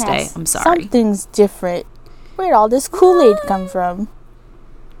on Thursday. Yes, I'm sorry. Something's different. Where'd all this Kool-Aid come from?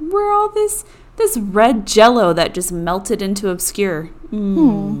 Where all this red Jell-O that just melted into obscure?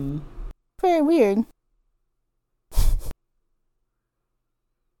 Very weird.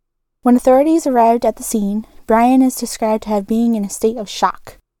 When authorities arrived at the scene, Brian is described to have been in a state of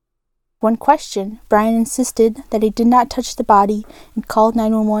shock. When questioned, Brian insisted that he did not touch the body and called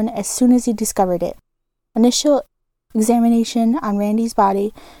 911 as soon as he discovered it. Initial examination on Randy's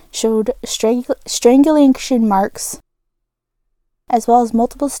body showed strangulation marks as well as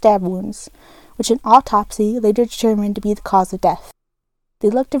multiple stab wounds, which an autopsy later determined to be the cause of death.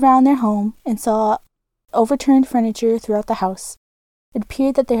 They looked around their home and saw overturned furniture throughout the house. It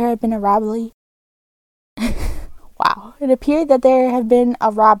appeared that there had been a robbery. Wow. It appeared that there had been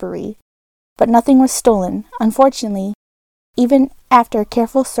a robbery, but nothing was stolen. Unfortunately, even after a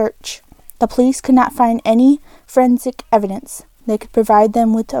careful search, the police could not find any forensic evidence that could provide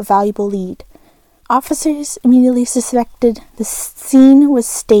them with a valuable lead. Officers immediately suspected the scene was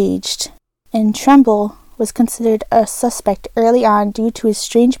staged, and Tremble was considered a suspect early on due to his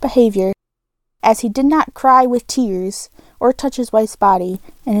strange behavior, as he did not cry with tears or touch his wife's body,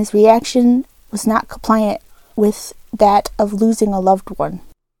 and his reaction was not compliant with that of losing a loved one.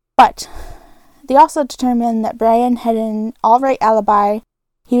 But they also determined that Brian had an all-right alibi.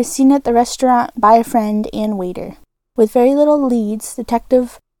 He was seen at the restaurant by a friend and waiter. With very little leads,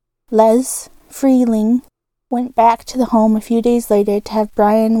 Detective Les Freeling went back to the home a few days later to have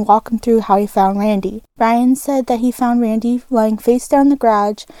Brian walk him through how he found Randy. Brian said that he found Randy lying face down in the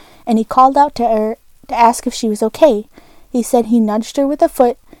garage, and he called out to her to ask if she was okay. He said he nudged her with a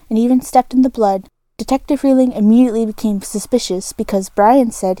foot and even stepped in the blood. Detective Freeling immediately became suspicious because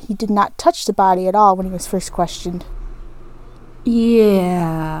Brian said he did not touch the body at all when he was first questioned.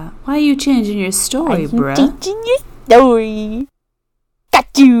 Yeah. Why are you changing your story, bruh? Changing your story. Got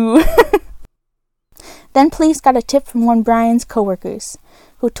you. Then police got a tip from one of Brian's coworkers,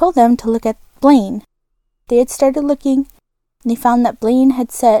 who told them to look at Blaine. They had started looking, and they found that Brian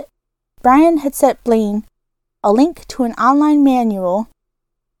had set Blaine a link to an online manual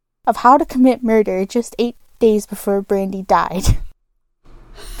of how to commit murder just 8 days before Brandy died.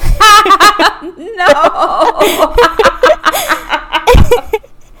 No!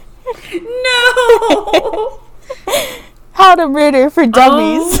 No! How to murder for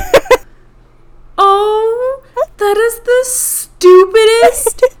dummies. Oh, that is the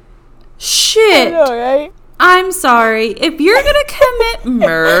stupidest shit. I know, right? I'm sorry. If you're gonna commit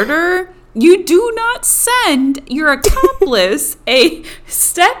murder, you do not send your accomplice a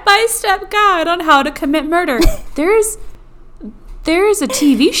step-by-step guide on how to commit murder. There is a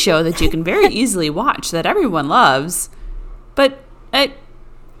TV show that you can very easily watch that everyone loves, but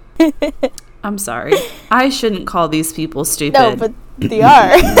I'm sorry. I shouldn't call these people stupid. No, but they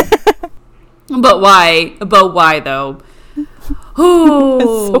are. But why? But why though?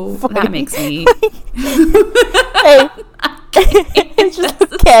 Oh, so that makes me. Hey, it's just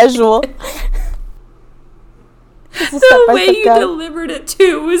casual. The way you delivered it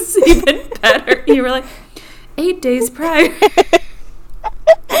too was even better. You were like, 8 days prior.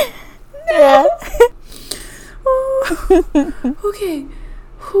 Yeah. Okay.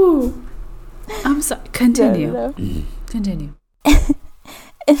 Whew. I'm sorry. Continue. No. Continue.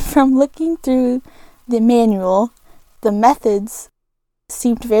 And from looking through the manual, the methods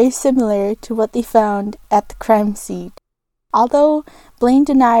seemed very similar to what they found at the crime scene. Although Blaine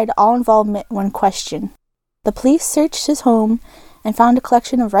denied all involvement when questioned, the police searched his home and found a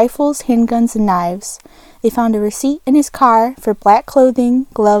collection of rifles, handguns, and knives. They found a receipt in his car for black clothing,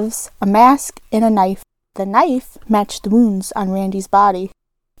 gloves, a mask, and a knife. The knife matched the wounds on Randy's body.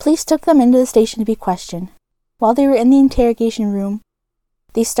 Police took them into the station to be questioned. While they were in the interrogation room,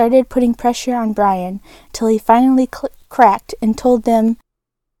 they started putting pressure on Brian till he finally cracked and told them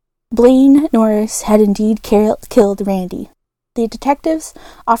Blaine Norris had indeed killed Randy. The detectives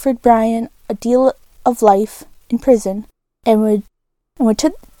offered Brian a deal of life in prison and would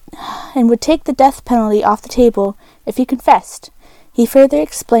take the death penalty off the table if he confessed. He further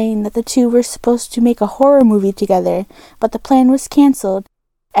explained that the two were supposed to make a horror movie together, but the plan was cancelled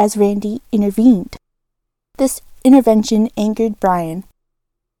as Randy intervened. This intervention angered Brian.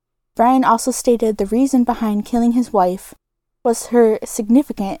 Brian also stated the reason behind killing his wife was her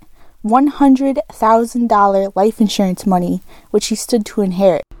significant $100,000 life insurance money, which he stood to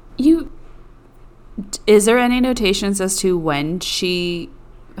inherit. Is there any notations as to when she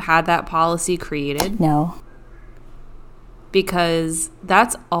had that policy created? No. Because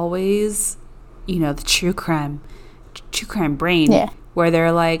that's always, the true crime brain, where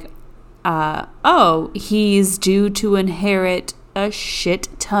they're like, he's due to inherit a shit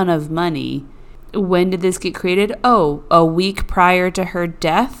ton of money. When did this get created? Oh, a week prior to her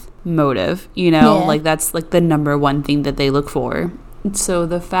death. Motive, like that's like the number one thing that they look for. So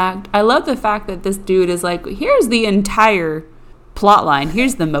I love the fact that this dude is like, here's the entire plot line.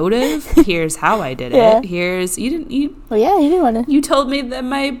 Here's the motive. Here's how I did Yeah. it. Here's you didn't want to. you told me that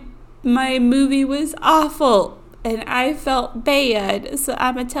my movie was awful and I felt bad, so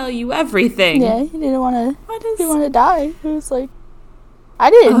I'm gonna tell you everything. Yeah, he didn't want to. What He is? didn't want to die. It was like, I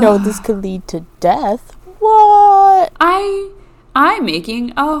didn't know this could lead to death. What? I'm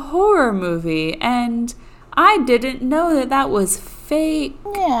making a horror movie and I didn't know that was fake.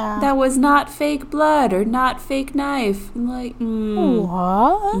 Yeah. That was not fake blood or not fake knife. Like,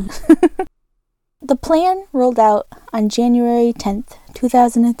 What? The plan rolled out on January 10th,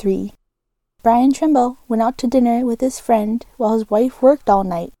 2003. Brian Trimble went out to dinner with his friend while his wife worked all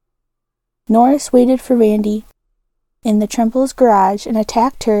night. Norris waited for Randy in the Trimble's garage and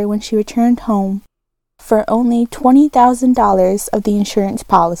attacked her when she returned home for only $20,000 of the insurance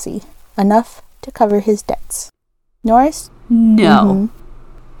policy, enough to cover his debts. Norris? no.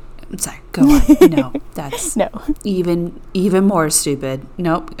 I'm sorry. Go on. No, that's No. even more stupid.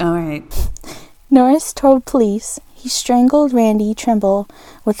 Nope. All right. Norris told police he strangled Randy Trimble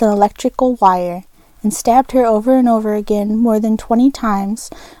with an electrical wire and stabbed her over and over again more than 20 times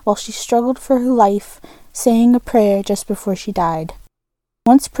while she struggled for her life, saying a prayer just before she died.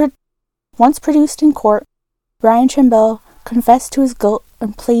 Once produced in court, Brian Trimble confessed to his guilt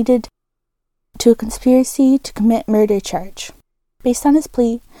and pleaded to a conspiracy to commit murder charge. Based on his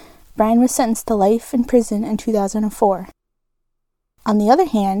plea, Brian was sentenced to life in prison in 2004. On the other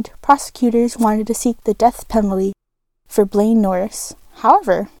hand, prosecutors wanted to seek the death penalty for Blaine Norris.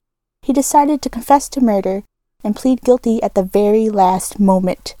 However, he decided to confess to murder and plead guilty at the very last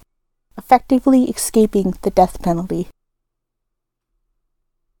moment, effectively escaping the death penalty.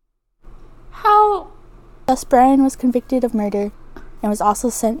 How? Thus, Brian was convicted of murder and was also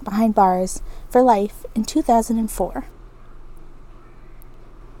sent behind bars for life in 2004.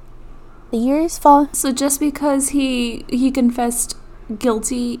 The years fall. So just because he confessed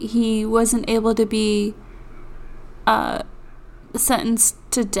guilty, he wasn't able to be sentenced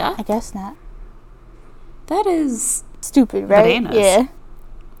to death? I guess not. That is Stupid, right? bananas. Yeah.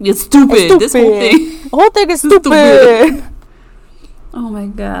 It's stupid. It's This whole thing. The whole thing is Stupid. stupid. Oh my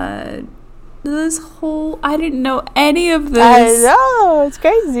god. This whole... I didn't know any of this. I know. It's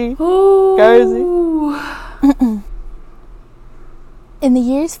crazy. Oh. Crazy. In the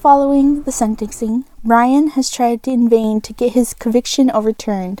years following the sentencing, Brian has tried in vain to get his conviction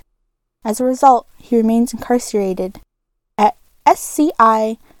overturned. As a result, he remains incarcerated at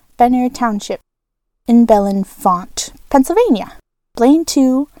SCI Benner Township in Bellefonte, Pennsylvania. Blaine,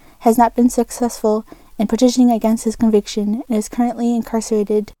 too, has not been successful in petitioning against his conviction and is currently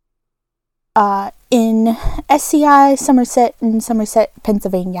incarcerated in SCI Somerset in Somerset,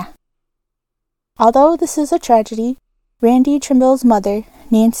 Pennsylvania. Although this is a tragedy, Randy Trimble's mother,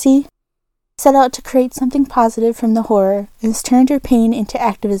 Nancy, set out to create something positive from the horror and has turned her pain into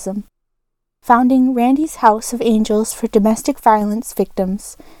activism. Founding Randy's House of Angels for domestic violence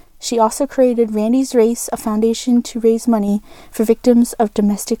victims, she also created Randy's Race, a foundation to raise money for victims of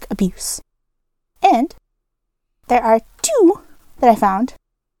domestic abuse. And there are two that I found.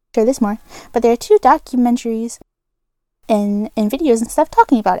 Sure, there's more, but there are two documentaries and videos and stuff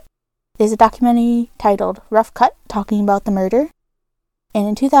talking about it. There's a documentary titled Rough Cut, talking about the murder. And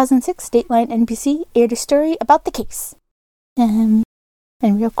in 2006, Dateline NBC aired a story about the case. And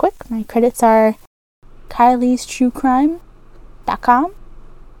real quick, my credits are Kylie'sTrueCrime.com,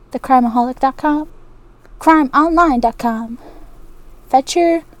 TheCrimeaholic.com, CrimeOnline.com,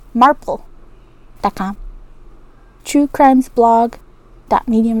 FetcherMarple.com,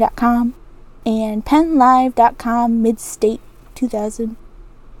 TrueCrimesBlog.medium.com, and PennLive.com Midstate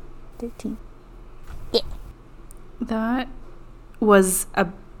 2013. Yeah. That was a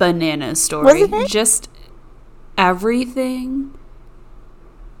banana story. Wasn't it? Just everything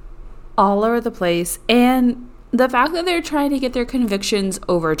all over the place. And the fact that they're trying to get their convictions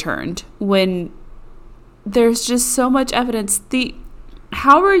overturned when there's just so much evidence.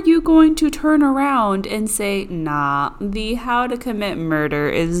 How are you going to turn around and say, nah, the how to commit murder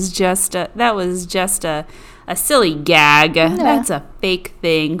is that was just a silly gag. Yeah. That's a fake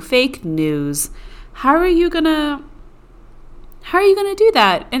thing, fake news. How are you gonna do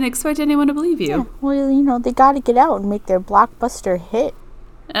that and expect anyone to believe you? Yeah, well, they got to get out and make their blockbuster hit.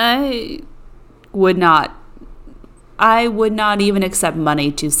 I would not even accept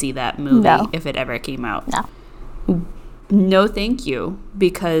money to see that movie if it ever came out. No, thank you,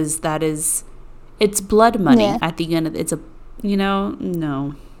 because it's blood money at the end of it's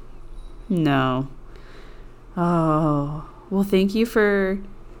no. Oh, well, thank you for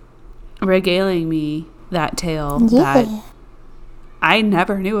regaling me that tale that I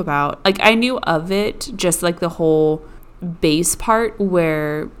never knew about. Like, I knew of it, just like the whole bass part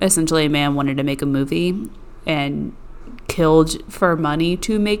where essentially a man wanted to make a movie and killed for money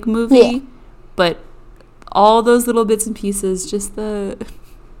to make movie. Yeah. But all those little bits and pieces, just the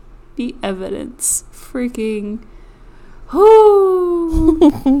evidence, freaking,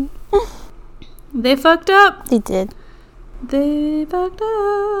 whoo. They fucked up. They did. They fucked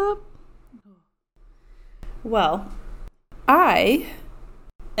up. Well, I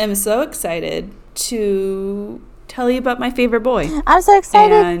am so excited to tell you about my favorite boy. I'm so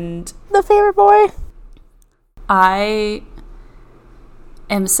excited. And the favorite boy. I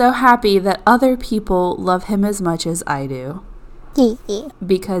am so happy that other people love him as much as I do. Yeah.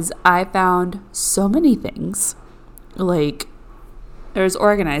 Because I found so many things. Like, there's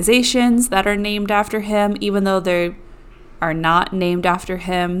organizations that are named after him, even though they are not named after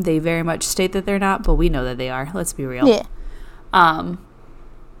him. They very much state that they're not, but we know that they are. Let's be real. Yeah.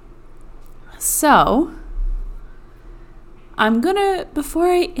 So, I'm gonna, before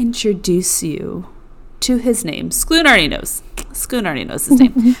I introduce you to his name, Skloon already knows his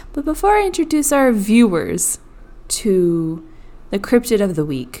name. But before I introduce our viewers to the cryptid of the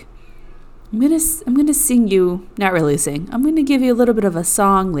week, I'm gonna sing you, not really sing, I'm gonna give you a little bit of a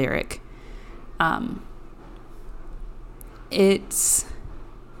song lyric. It's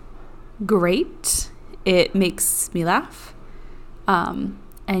great. It makes me laugh.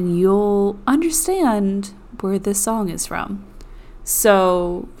 And you'll understand where this song is from.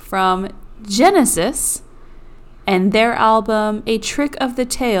 So, from Genesis and their album A Trick of the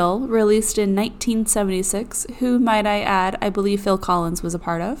Tail, released in 1976, who, might I add, I believe Phil Collins was a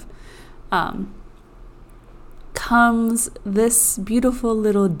part of, comes this beautiful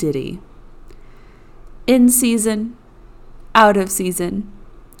little ditty. In season, out of season.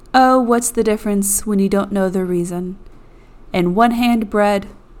 Oh, what's the difference when you don't know the reason? In one hand bread,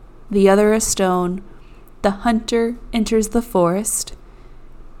 the other a stone, the hunter enters the forest.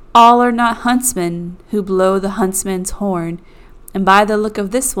 All are not huntsmen who blow the huntsman's horn, and by the look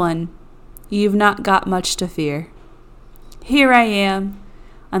of this one, you've not got much to fear. Here I am.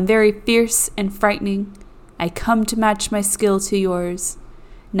 I'm very fierce and frightening. I come to match my skill to yours.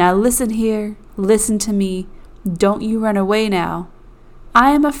 Now listen here, listen to me. Don't you run away now.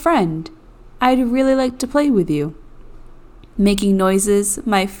 I am a friend. I'd really like to play with you. Making noises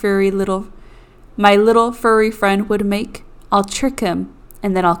my little furry friend would make. I'll trick him,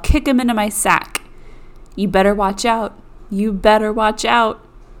 and then I'll kick him into my sack. You better watch out. You better watch out.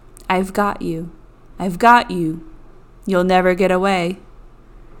 I've got you. I've got you. You'll never get away.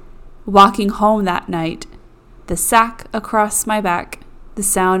 Walking home that night, the sack across my back, the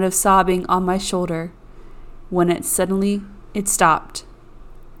sound of sobbing on my shoulder. When it stopped.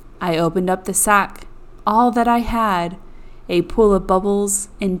 I opened up the sack, all that I had, a pool of bubbles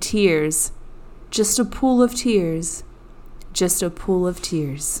and tears. Just a pool of tears. Just a pool of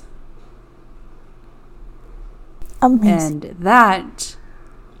tears. Amazing. And that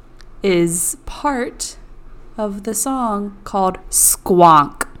is part of the song called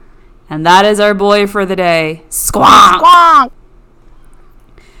Squonk. And that is our boy for the day. Squonk! Squonk!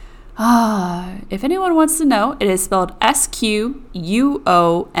 If anyone wants to know, it is spelled Squonk.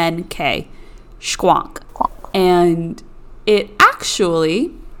 Squonk. And it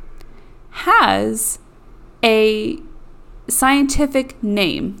actually has a scientific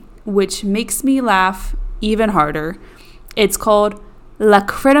name, which makes me laugh even harder. It's called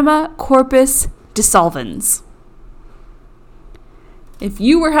Lacrima corpus dissolvens. If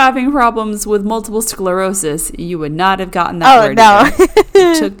you were having problems with multiple sclerosis, you would not have gotten that word. Oh,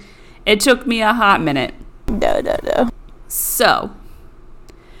 no. It took me a hot minute. No. So,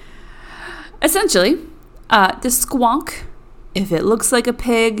 essentially, the squonk, if it looks like a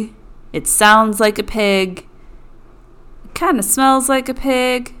pig, it sounds like a pig, it kind of smells like a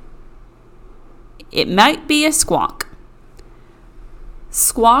pig, it might be a squonk.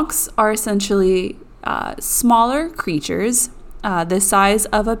 Squonks are essentially smaller creatures, the size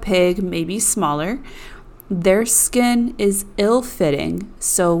of a pig, maybe smaller. Their skin is ill-fitting,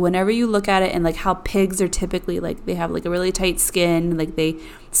 so whenever you look at it, and like how pigs are typically, like they have like a really tight skin, like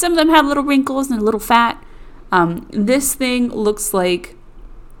some of them have little wrinkles and a little fat. This thing looks like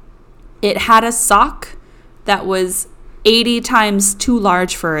it had a sock that was 80 times too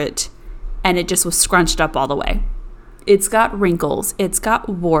large for it, and it just was scrunched up all the way. It's got wrinkles, it's got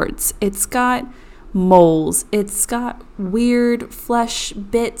warts, it's got moles, it's got weird flesh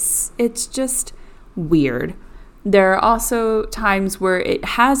bits. It's just weird. There are also times where it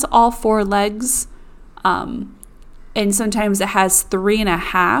has all four legs, and sometimes it has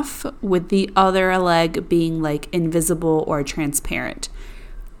 3.5, with the other leg being like invisible or transparent.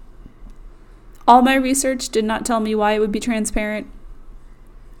 All my research did not tell me why it would be transparent.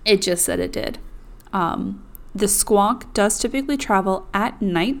 It just said it did. The squonk does typically travel at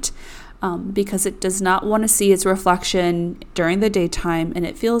night because it does not want to see its reflection during the daytime, and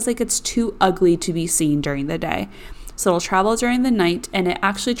it feels like it's too ugly to be seen during the day. So it'll travel during the night, and it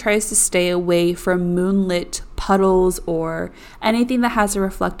actually tries to stay away from moonlit puddles or anything that has a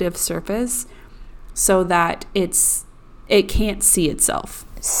reflective surface so that it can't see itself.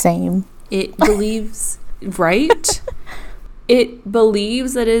 Same. It believes, right? It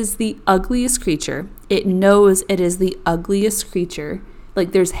believes that it is the ugliest creature. It knows it is the ugliest creature.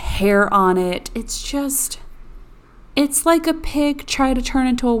 Like, there's hair on it. It's like a pig tried to turn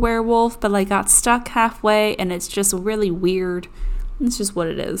into a werewolf, but like got stuck halfway, and it's just really weird. It's just what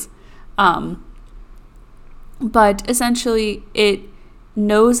it is. But essentially, it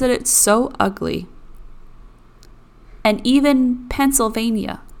knows that it's so ugly. And even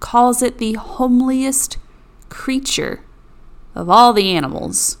Pennsylvania calls it the homeliest creature of all the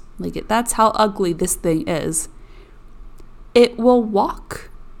animals. Like, that's how ugly this thing is. It will walk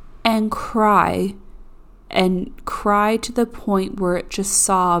and cry to the point where it just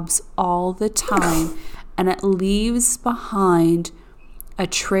sobs all the time, and it leaves behind a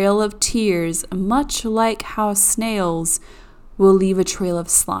trail of tears, much like how snails will leave a trail of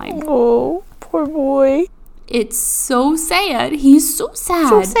slime. Oh, poor boy. It's so sad. He's so sad.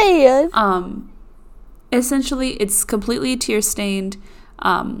 So sad. Essentially, it's completely tear-stained.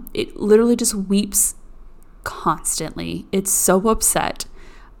 It literally just weeps constantly. It's so upset.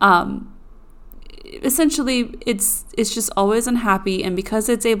 Essentially, it's just always unhappy, and because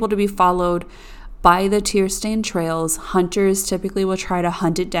it's able to be followed by the tear-stained trails, hunters typically will try to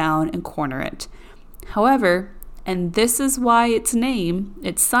hunt it down and corner it. However, and this is why its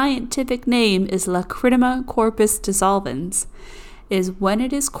scientific name is Lacrima corpus dissolvens, is when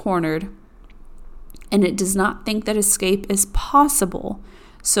it is cornered and it does not think that escape is possible.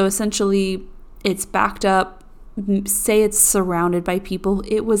 So essentially, it's backed up, say it's surrounded by people,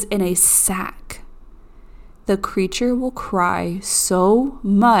 it was in a sack. The creature will cry so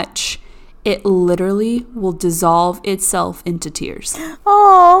much, it literally will dissolve itself into tears.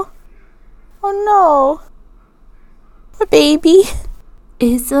 Oh no. A baby.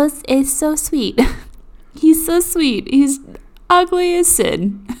 It's so sweet. He's so sweet. He's ugly as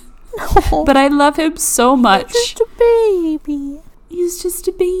sin. No. But I love him so much. He's just a baby. He's just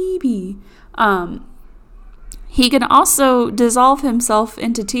a baby. He can also dissolve himself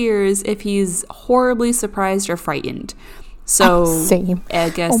into tears if he's horribly surprised or frightened. So same. I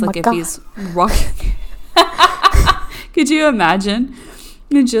guess Oh like if God. he's walking. Could you imagine?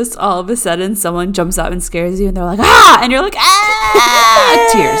 And just all of a sudden someone jumps out and scares you and they're like, ah! And you're like, ah!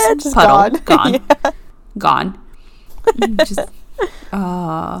 Tears. Just Puddle. Gone. Yeah. Gone. Just, That's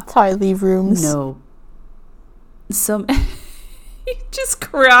how I leave rooms. no. You just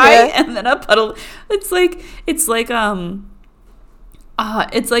cry and then a puddle. It's like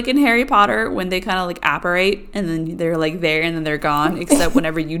in Harry Potter when they kind of like apparate and then they're like there and then they're gone, except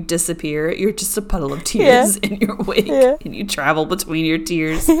whenever you disappear, you're just a puddle of tears in your wake and you travel between your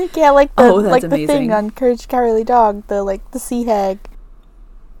tears. Yeah, like the that's the amazing. thing on Courage the Cowardly Dog, the sea hag.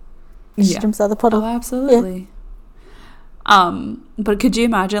 She jumps out of the puddle. Oh, absolutely. But could you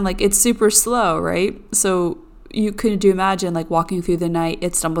imagine, like, it's super slow, right? So could you imagine like walking through the night,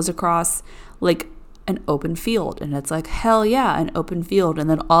 it stumbles across like an open field and it's like, hell yeah, an open field, and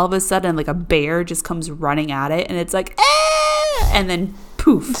then all of a sudden like a bear just comes running at it and it's like, ah! And then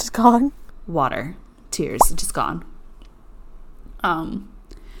poof, Just gone. water, tears, just gone.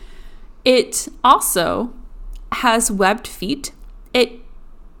 It also has webbed feet. It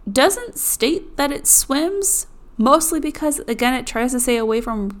doesn't state that it swims, mostly because, again, it tries to stay away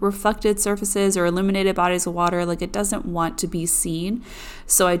from reflected surfaces or illuminated bodies of water. Like, it doesn't want to be seen.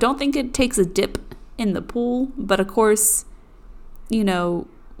 So I don't think it takes a dip in the pool. But of course, you know,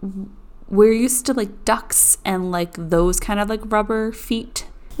 we're used to like ducks and like those kind of like rubber feet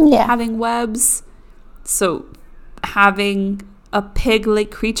having webs. So having a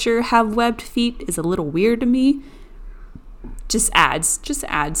pig-like creature have webbed feet is a little weird to me. Just adds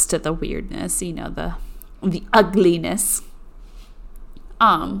to the weirdness, you know, the ugliness.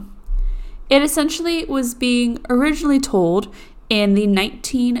 It essentially was being originally told in the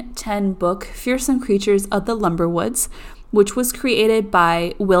 1910 book Fearsome Creatures of the Lumberwoods, which was created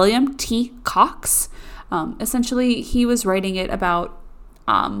by William T. Cox. Essentially, he was writing it about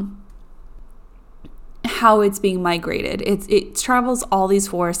how it's being migrated. It travels all these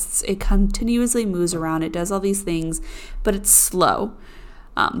forests. It continuously moves around. It does all these things, but it's slow.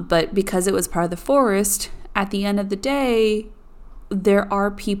 But because it was part of the forest, at the end of the day, there are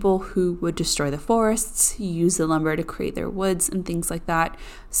people who would destroy the forests, use the lumber to create their woods and things like that.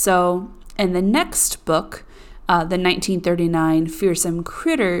 So in the next book, the 1939 Fearsome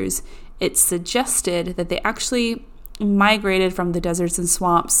Critters, it suggested that they actually migrated from the deserts and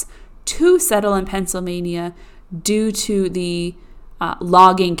swamps to settle in Pennsylvania due to the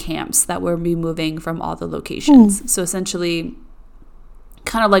logging camps that were moving from all the locations. So essentially,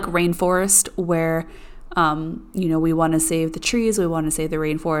 kind of like rainforest, where we want to save the trees, we want to save the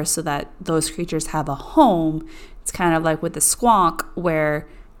rainforest so that those creatures have a home. It's kind of like with the squonk, where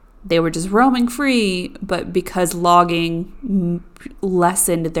they were just roaming free, but because logging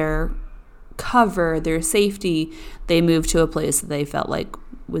lessened their cover, their safety, they moved to a place that they felt like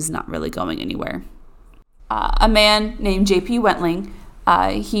was not really going anywhere. A man named J.P. Wentling,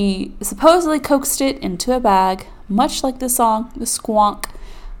 he supposedly coaxed it into a bag, much like the song, The Squonk,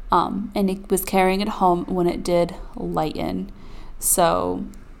 and he was carrying it home when it did lighten. So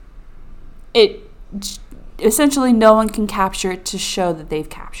it essentially, no one can capture it to show that they've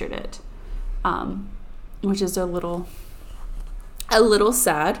captured it, which is a little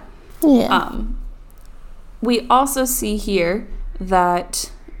sad. Yeah. We also see here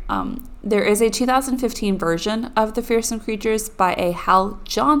that there is a 2015 version of The Fearsome Creatures by a Hal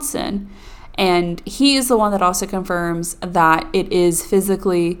Johnson, and he is the one that also confirms that it is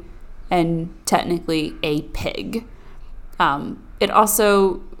physically and technically a pig. It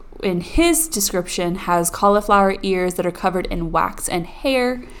also, in his description, has cauliflower ears that are covered in wax and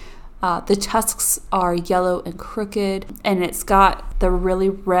hair. The tusks are yellow and crooked, and it's got the really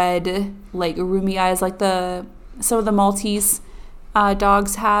red, like, roomy eyes, like some of the Maltese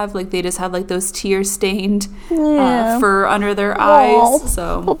dogs have. Like, they just have like those tear-stained fur under their eyes.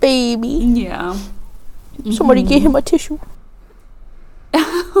 So, oh baby, yeah. Somebody get him a tissue.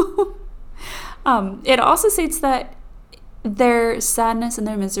 It also states that their sadness and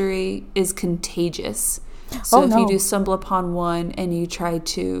their misery is contagious. So if you do stumble upon one and you try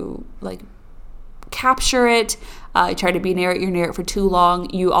to like capture it, you try to be near it, you're near it for too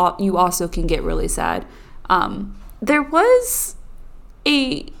long, you also can get really sad. There was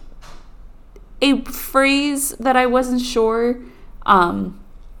a phrase that I wasn't sure.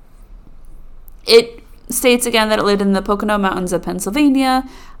 It states again that it lived in the Pocono Mountains of Pennsylvania,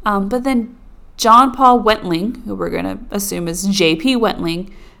 but then John Paul Wentling, who we're going to assume is J.P.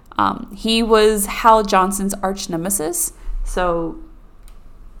 Wentling, he was Hal Johnson's arch nemesis. So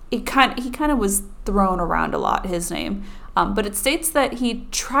he kind of was thrown around a lot, his name. But it states that he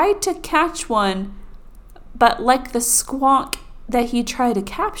tried to catch one, but like the squonk that he tried to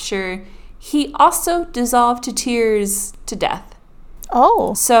capture, he also dissolved to tears to death.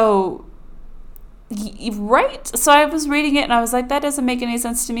 Oh. So, right? So I was reading it and I was like, that doesn't make any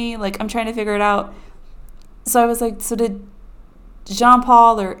sense to me. Like, I'm trying to figure it out. So I was like, so did Jean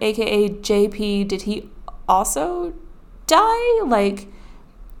Paul, or aka JP, did he also die? Like,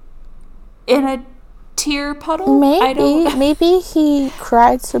 in a tear puddle? Maybe he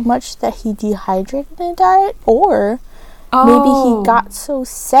cried so much that he dehydrated and died, or maybe he got so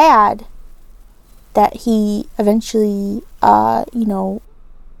sad that he eventually,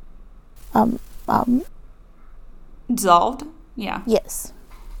 dissolved? Yeah. Yes.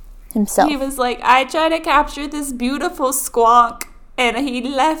 Himself. He was like, I tried to capture this beautiful squonk, and he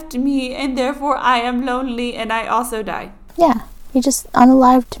left me, and therefore I am lonely, and I also die. Yeah. He just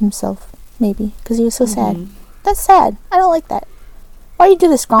unalived himself, maybe, because he was so sad. That's sad. I don't like that. Why do you do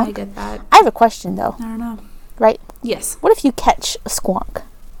this, squonk? I get that. I have a question, though. I don't know. Right? Yes. What if you catch a squonk?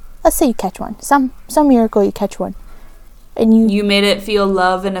 Let's say you catch one. Some miracle you catch one. And you made it feel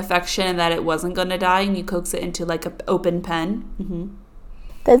love and affection and that it wasn't going to die, and you coax it into like an open pen. Mm-hmm.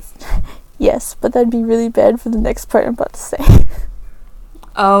 That's, yes, but that'd be really bad for the next part I'm about to say.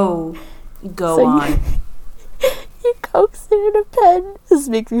 Oh, go on. You coax it in a pen. This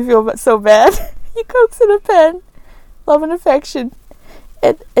makes me feel so bad. You coax in a pen, love and affection,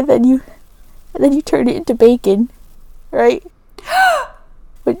 and then you turn it into bacon, right?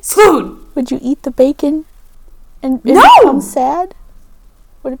 Spoon. Would you eat the bacon and no! become sad?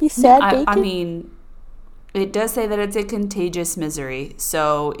 Would it be sad bacon? I mean, it does say that it's a contagious misery.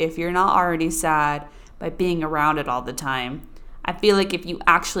 So if you're not already sad by being around it all the time, I feel like if you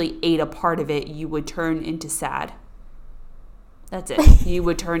actually ate a part of it, you would turn into sad. That's it. You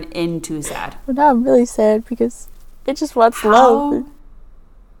would turn into sad. Well, now I'm really sad because it just wants love.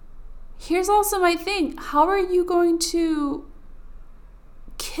 Here's also my thing. How are you going to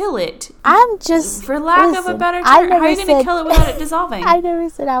kill it? I'm just... For lack of a better term, how are you going to kill it without it dissolving? I never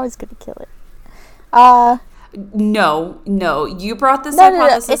said I was going to kill it. No, you brought this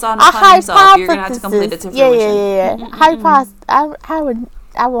hypothesis on upon yourself. You're gonna have to complete it to fruition. Yeah.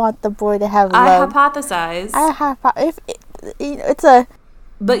 I want the boy to have love. I hypothesize. It's a.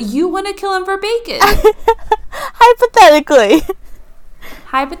 But you want to kill him for bacon. Hypothetically.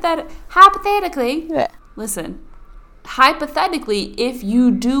 Hypothetically. Yeah. Listen. Hypothetically, if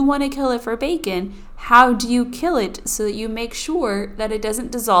you do want to kill it for bacon, how do you kill it so that you make sure that it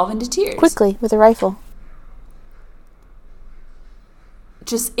doesn't dissolve into tears? Quickly, with a rifle.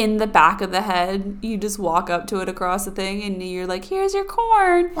 Just in the back of the head, you just walk up to it across the thing, and you're like, "Here's your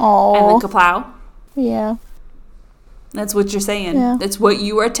corn." Oh. And then kaplow. Yeah. That's what you're saying. Yeah. That's what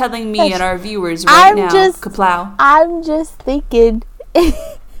you are telling me and our viewers right now. Kaplow. I'm just thinking of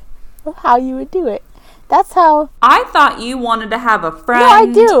how you would do it. That's how. I thought you wanted to have a friend. No, I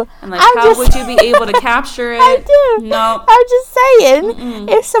do. And like, how would you be able to capture it? I do. No. I'm just saying,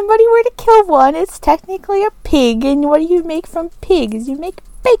 if somebody were to kill one, it's technically a pig. And what do you make from pigs? You make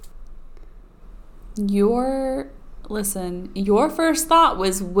bacon. Listen, your first thought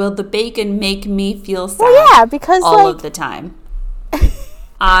was, will the bacon make me feel sad? Well, yeah, because all of the time.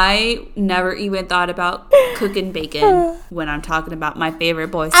 I never even thought about cooking bacon when I'm talking about my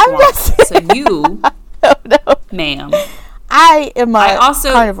favorite boy, Squawk. So you, no. ma'am. I am a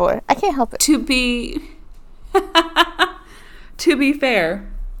carnivore. I can't help it. To be fair,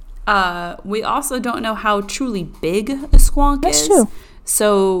 we also don't know how truly big a squonk is. That's true.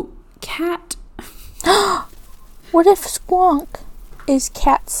 So, cat. What if Squonk is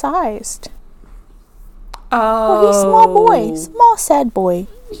cat-sized? Oh. Well, he's small boy. Small, sad boy.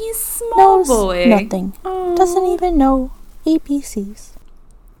 He's small boy. Nothing. Oh. Doesn't even know ABCs.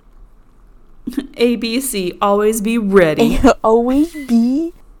 ABC, always be ready. Always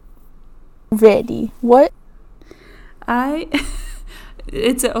be ready. What? Okay,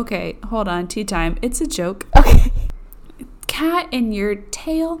 hold on, tea time. It's a joke. Okay. Cat in your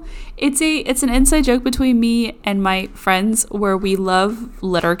tail. It's an inside joke between me and my friends where we love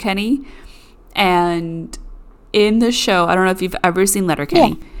Letterkenny. And in the show, I don't know if you've ever seen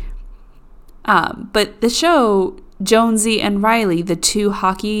Letterkenny. Yeah. But the show, Jonesy and Riley, the two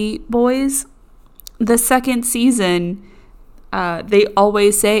hockey boys, the second season, they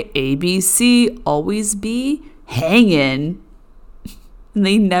always say ABC, always be hanging. And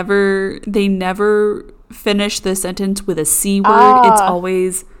they never finish the sentence with a C word. It's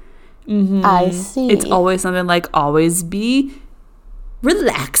always I see. It's always something like always be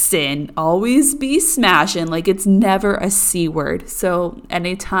relaxing, always be smashing. Like, it's never a C word. So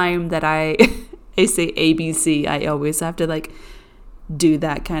anytime that I say ABC, I always have to like do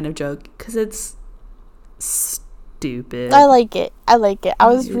that kind of joke because it's stupid. I like it. I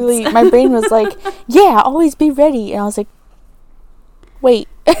was really, my brain was like, yeah, always be ready. And I was like, wait.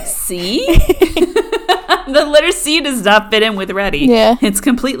 C? The letter C does not fit in with ready. Yeah. It's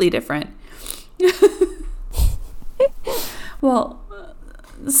completely different. Well,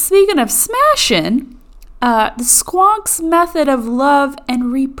 speaking of smashing, the Squonk's method of love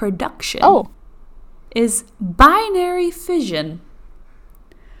and reproduction is binary fission.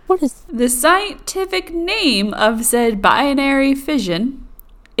 What is the scientific name of said binary fission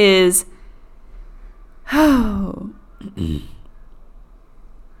is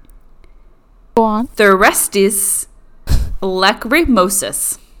Go on. Therestis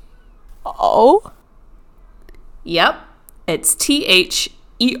lacrimosus. Oh. Yep. It's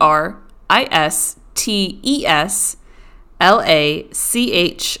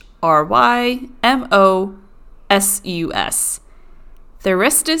TherestisLaChrymOsus.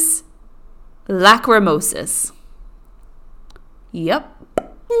 Therestis lacrimosus. Yep.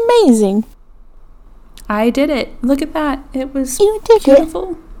 Amazing. I did it. Look at that. It was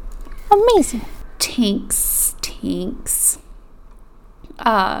beautiful. Amazing. Tinks.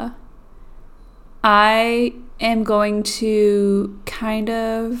 I am going to kind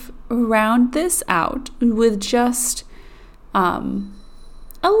of round this out with just a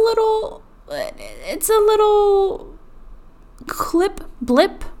little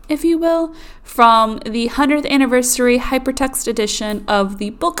blip, if you will, from the 100th anniversary hypertext edition of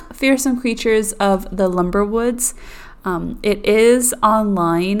the book Fearsome Creatures of the Lumberwoods. It is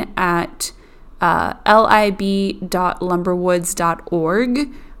online at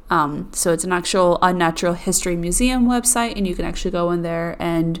lib.lumberwoods.org. So it's an actual Unnatural History Museum website, and you can actually go in there,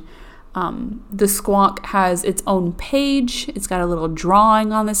 and the Squonk has its own page. It's got a little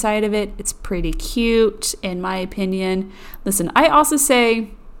drawing on the side of it. It's pretty cute, in my opinion. Listen, I also say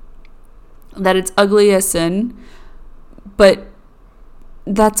that it's ugly as sin, but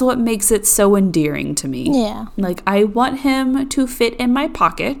that's what makes it so endearing to me. Yeah. Like, I want him to fit in my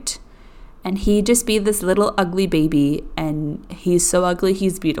pocket, and he just be this little ugly baby, and he's so ugly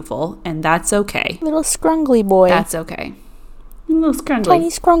he's beautiful, and that's okay. Little scrungly boy. That's okay. A little scrungly. Tiny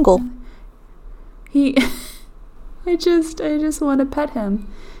scrungle. I just want to pet him.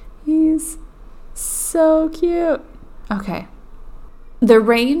 He's so cute. Okay. The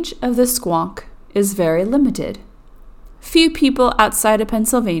range of the squonk is very limited. Few people outside of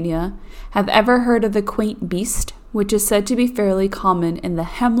Pennsylvania have ever heard of the quaint beast, which is said to be fairly common in the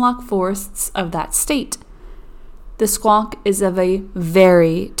hemlock forests of that state. The squonk is of a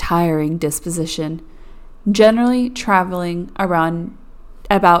very tiring disposition, generally traveling around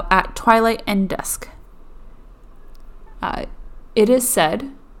about at twilight and dusk. It is said,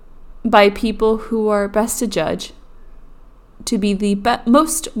 by people who are best to judge, to be the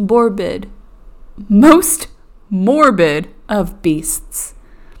most morbid of beasts.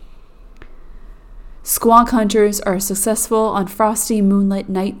 Squonk hunters are successful on frosty moonlight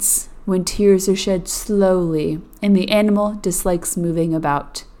nights when tears are shed slowly and the animal dislikes moving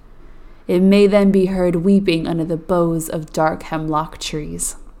about. It may then be heard weeping under the boughs of dark hemlock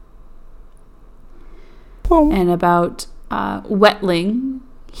trees. And about Wetling,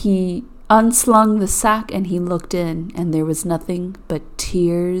 he unslung the sack and he looked in, and there was nothing but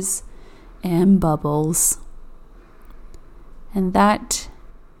tears and bubbles. And that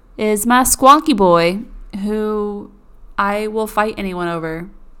is my squonky boy, who I will fight anyone over.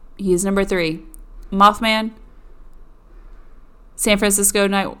 He is number 3. Mothman, San Francisco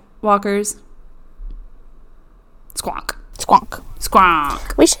Nightwalkers, Squonk. Squonk.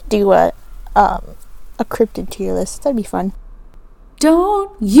 Squonk. We should do a cryptid tier list. That'd be fun.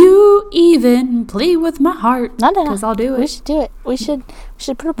 Don't you even play with my heart. No. Because I'll do it. We should do it. We should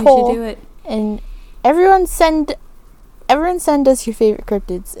put a poll. We should do it. And everyone send us your favorite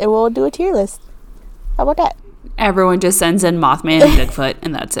cryptids, and we'll do a tier list. How about that? Everyone just sends in Mothman and Bigfoot,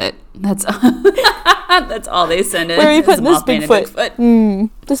 and that's it. That's that's all they send in. Where are we putting this Mothman Bigfoot?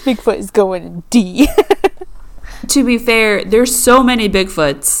 This Bigfoot is going in D. To be fair, there's so many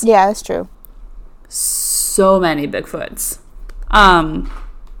Bigfoots. Yeah, that's true. So many Bigfoots.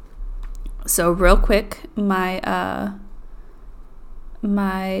 So real quick, my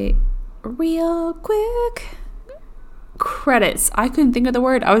real quick credits. I couldn't think of the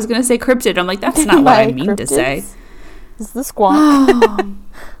word. I was gonna say cryptid. I'm like, that's not what I mean to say. This is the squonk.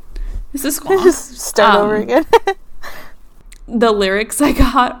 This is squonk. Just start over again. The lyrics I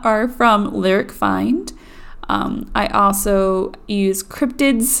got are from Lyric Find. I also use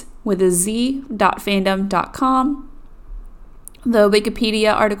cryptids with a z.fandom.com. The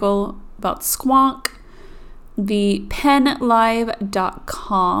Wikipedia article about squonk, the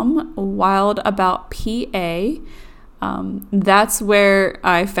penlive.com, Wild About PA. That's where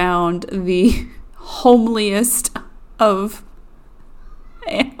I found the homeliest of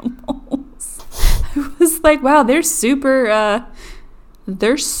animals. I was like, wow, they're super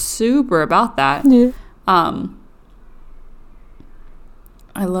about that. Yeah.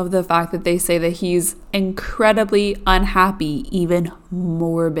 I love the fact that they say that he's incredibly unhappy, even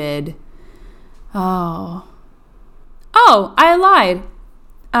morbid. Oh, I lied.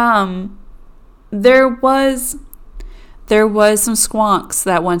 There was some squonks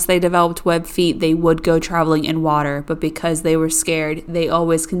that once they developed web feet, they would go traveling in water, but because they were scared, they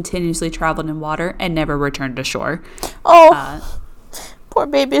always continuously traveled in water and never returned to shore. Oh, poor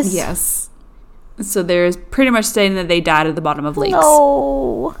babies. Yes. So there's pretty much stating that they died at the bottom of lakes.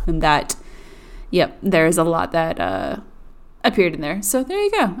 No. And that, yep, there's a lot that appeared in there. So there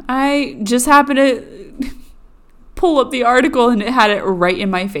you go. I just happened to pull up the article and it had it right in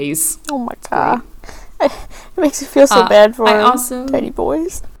my face. Oh my god. It makes me feel so bad for tiny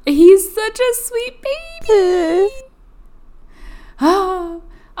boys. He's such a sweet baby.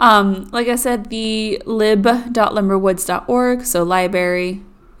 Like I said, the lib.lumberwoods.org, so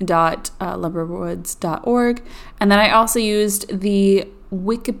library.lumberwoods.org. And then I also used the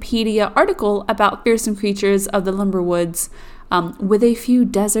Wikipedia article about fearsome creatures of the Lumberwoods with a few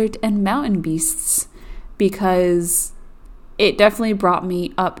desert and mountain beasts, because it definitely brought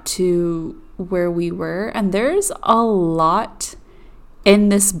me up to where we were. And there's a lot in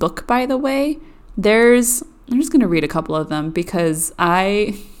this book, by the way. I'm just going to read a couple of them because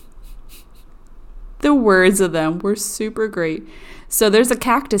the words of them were super great. So there's a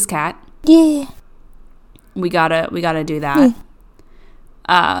cactus cat. Yeah. We gotta do that.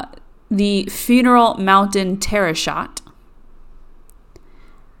 Yeah. The funeral mountain pteroshout.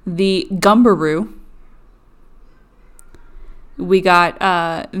 The gumbaroo. We got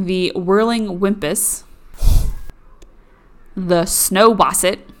the whirling whimpus. The snow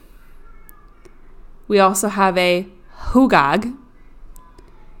wasset. We also have a hugag.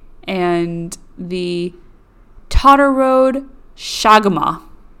 and the Totterode Shagama.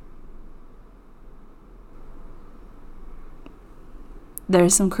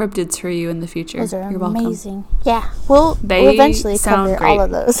 There's some cryptids for you in the future. Those are You're amazing. welcome. Yeah, we'll eventually cover great. all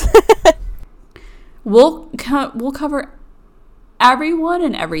of those. We'll cover everyone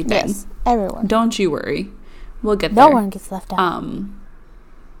and everything. Yes, everyone. Don't you worry. We'll get No there. one gets left out.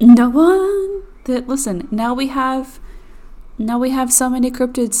 No one. Listen, now we have so many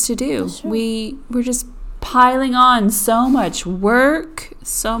cryptids to do. We're just piling on so much work,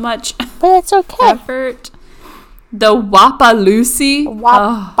 so much But it's okay. effort. The Wappa Lucy.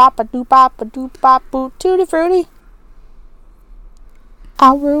 Wop, boppa doo boppa doo bop boo tutti frutti.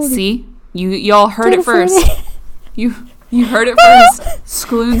 Rudy. See? Y'all heard Tutti it first. frutti. You heard it first.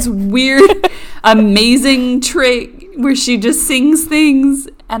 Skloon's weird, amazing trick where she just sings things.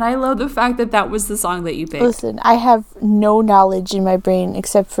 And I love the fact that was the song that you picked. Listen, I have no knowledge in my brain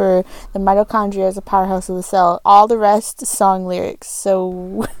except for the mitochondria as a powerhouse of the cell. All the rest, song lyrics.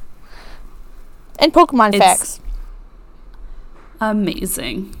 So, and Pokemon facts.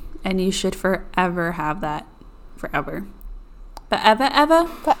 Amazing. And you should forever have that. Forever. Forever, ever?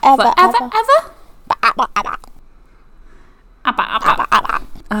 Forever, Forever, ever.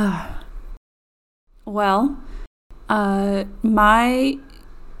 ever? Well, my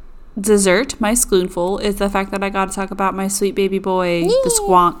dessert, my spoonful, is the fact that I got to talk about my sweet baby boy, the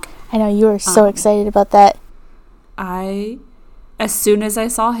Squonk. I know, you were so excited about that. As soon as I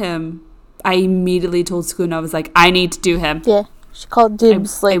saw him, I immediately told Skloon, I was like, I need to do him. Yeah, she called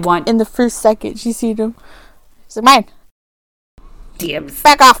dibs, in the first second she seen him. She's like, mine. Dibs.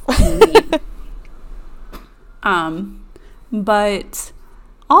 Back off. But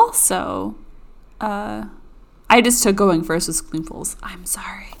also, I just took going first with spoonfuls. I'm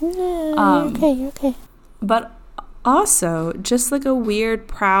sorry. You're okay. But also, just like a weird,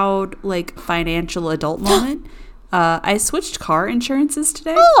 proud, like financial adult moment, I switched car insurances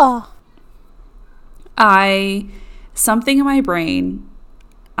today. Oh. Something in my brain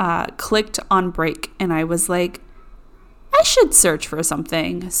clicked on break, and I was like, I should search for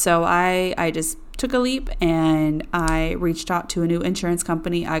something. So I just took a leap and I reached out to a new insurance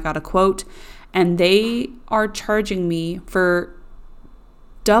company. I got a quote, and they are charging me for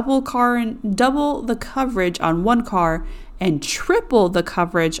double the coverage on one car and triple the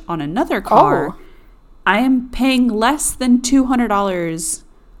coverage on another car. Oh. I am paying less than $200,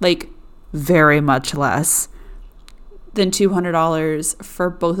 like very much less than $200 for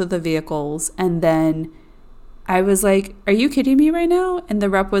both of the vehicles. And then I was like, are you kidding me right now? And the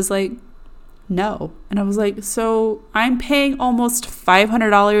rep was like, no. And I was like, so I'm paying almost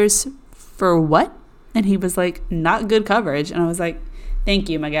 $500 for what? And he was like, not good coverage. And I was like, thank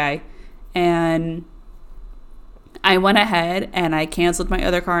you, my guy. And I went ahead and I canceled my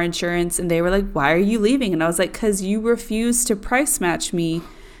other car insurance, and they were like, why are you leaving? And I was like, because you refused to price match me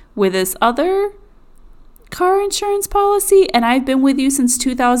with this other car insurance policy, and I've been with you since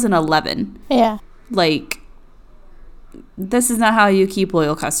 2011. Yeah. Like, this is not how you keep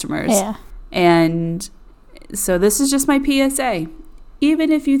loyal customers. Yeah. And so this is just my PSA.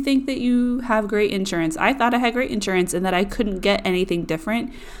 Even if you think that you have great insurance, I thought I had great insurance and that I couldn't get anything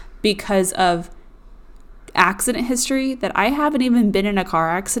different because of accident history, that I haven't even been in a car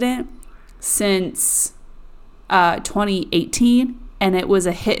accident since 2018, and it was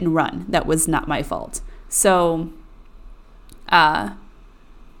a hit and run. That was not my fault. So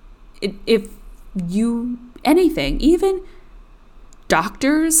if you anything, even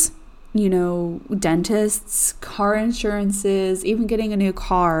doctors, dentists, car insurances, even getting a new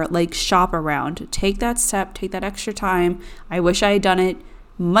car, like, shop around. Take that step, take that extra time. I wish I had done it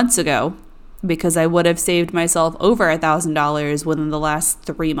months ago, because I would have saved myself over $1,000 within the last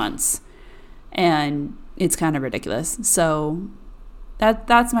 3 months. And it's kind of ridiculous. So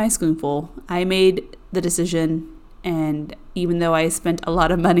that's my spoonful. I made the decision, and even though I spent a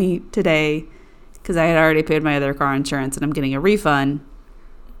lot of money today, because I had already paid my other car insurance and I'm getting a refund,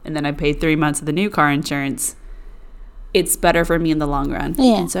 and then I paid 3 months of the new car insurance, it's better for me in the long run.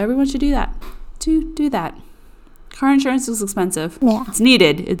 Yeah. And so everyone should do that. Do that. Car insurance is expensive. Yeah. It's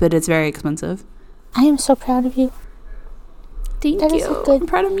needed, but it's very expensive. I am so proud of you. Thank you. I'm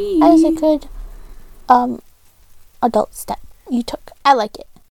proud of me. That is a good adult step you took. I like it.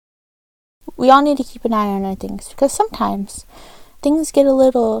 We all need to keep an eye on our things, because sometimes things get a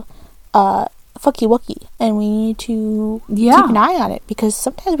little fucky wucky, and we need to keep an eye on it, because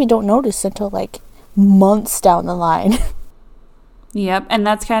sometimes we don't notice until like months down the line. Yep, and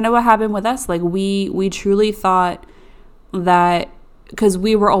that's kind of what happened with us. Like, we truly thought that, because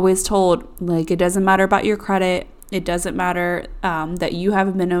we were always told, like, it doesn't matter about your credit, It doesn't matter that you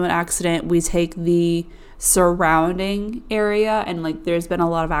have been in an accident. We take the surrounding area, and like there's been a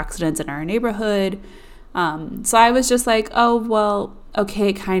lot of accidents in our neighborhood. So I was just like, oh, well, okay,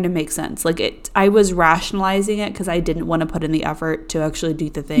 it kind of makes sense. Like I was rationalizing it because I didn't want to put in the effort to actually do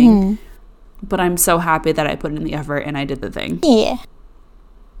the thing. But I'm so happy that I put in the effort and I did the thing. Yeah.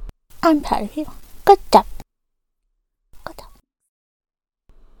 I'm proud of you. Good job. Good job.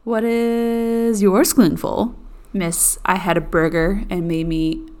 What is your spoonful, Miss? I had a burger and made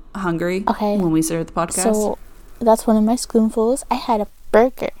me hungry when we started the podcast. So that's one of my spoonfuls. I had a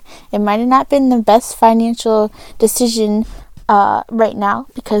burger. It might have not been the best financial decision right now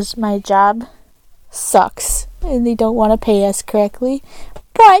because my job sucks and they don't want to pay us correctly.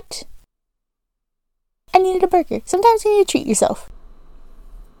 But I needed a burger. Sometimes you need to treat yourself.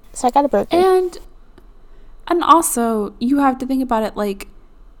 So I got a burger. And also, you have to think about it like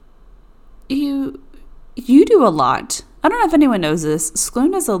you do a lot. I don't know if anyone knows this.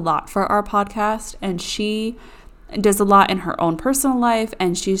 Skloon does a lot for our podcast, and she does a lot in her own personal life,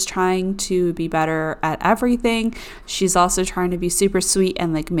 and she's trying to be better at everything. She's also trying to be super sweet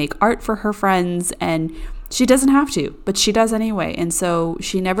and like make art for her friends, and she doesn't have to, but she does anyway. And so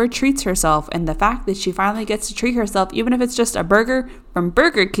she never treats herself, and the fact that she finally gets to treat herself, even if it's just a burger from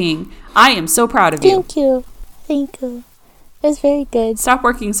Burger King, I am so proud of you. Thank you. It was very good. Stop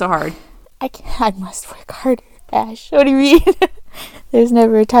working so hard. I must work harder, Ash. What do you mean? There's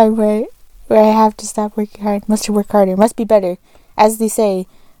never a time where I have to stop working hard. Must work harder. Must be better. As they say,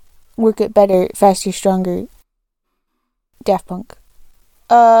 work it better, faster, stronger. Daft Punk.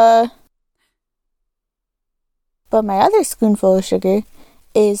 But my other spoonful of sugar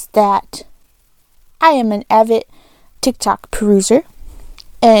is that I am an avid TikTok peruser.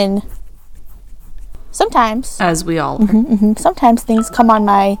 And sometimes, as we all are, sometimes things come on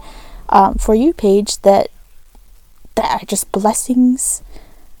my For You page that are just blessings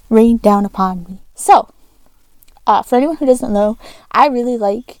rain down upon me. So, for anyone who doesn't know, I really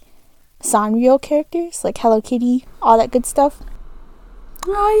like Sanrio characters, like Hello Kitty, all that good stuff.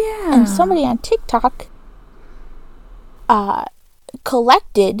 Oh, yeah. And somebody on TikTok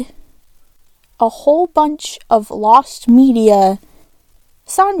collected a whole bunch of Lost Media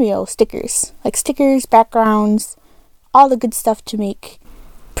Sanrio stickers. Like stickers, backgrounds, all the good stuff to make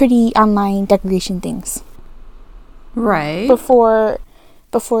pretty online decoration things. Right. Before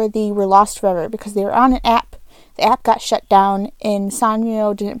they were lost forever, because they were on an app. The app got shut down and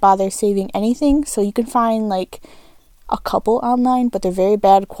Sanrio didn't bother saving anything, so you can find like a couple online, but they're very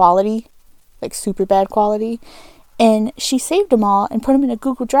bad quality, like super bad quality. And she saved them all and put them in a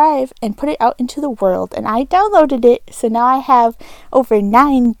Google Drive and put it out into the world, and I downloaded it, so now I have over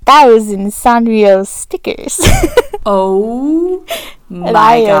 9,000 Sanrio stickers. Oh and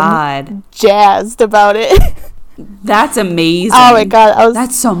my God, jazzed about it. That's amazing. Oh my God,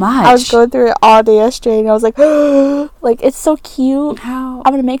 that's so much. I was going through it all day yesterday, and I was like, like it's so cute. How?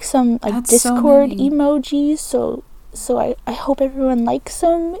 I'm gonna make some like Discord so emojis, so I hope everyone likes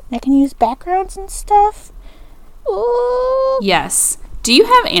them, and I can use backgrounds and stuff. Ooh. Yes. Do you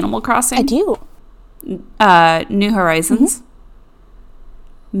have Animal Crossing? I do. New Horizons.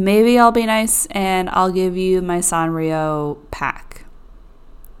 Maybe I'll be nice and I'll give you my Sanrio pack.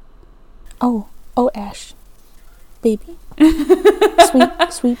 Oh, Ash, baby,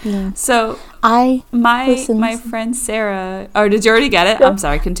 sweet bean. So my friend Sarah. Oh, did you already get it? Yep. I'm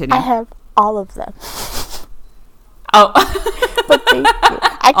sorry. Continue. I have all of them. Oh, but thank you.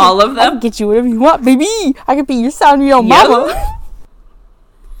 All of them? I can get you whatever you want, baby. I can be your Sanrio mama.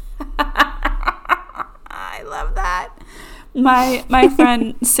 I love that. My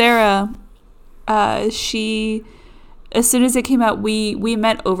friend Sarah, she, as soon as it came out, we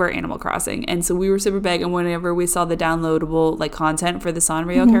met over Animal Crossing, and so we were super big. And whenever we saw the downloadable like content for the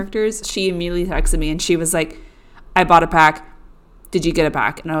Sanrio characters, she immediately texted me and she was like, "I bought a pack. Did you get a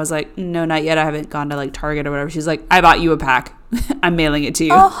pack?" And I was like, "No, not yet. I haven't gone to like Target or whatever." She's like, "I bought you a pack. I'm mailing it to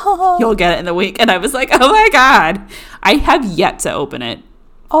you. Oh. You'll get it in the week." And I was like, "Oh my God, I have yet to open it."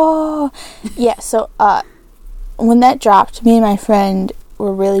 Oh, yeah. So, when that dropped, me and my friend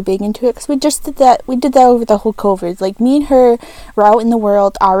were really big into it because we just did that. We did that over the whole COVID. Like me and her were out in the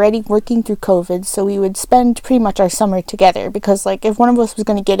world already working through COVID, so we would spend pretty much our summer together because, like, if one of us was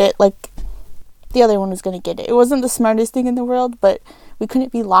going to get it, like, the other one was going to get it. It wasn't the smartest thing in the world, but we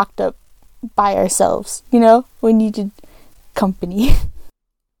couldn't be locked up by ourselves, you know? We needed company.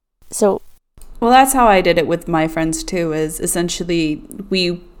 So, well, that's how I did it with my friends too, is essentially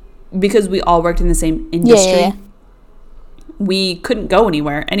because we all worked in the same industry, we couldn't go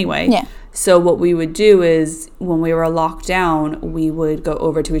anywhere anyway. Yeah. So what we would do is when we were locked down, we would go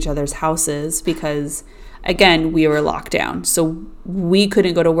over to each other's houses because again, we were locked down. So we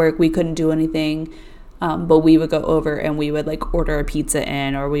couldn't go to work. We couldn't do anything. But we would go over and we would like order a pizza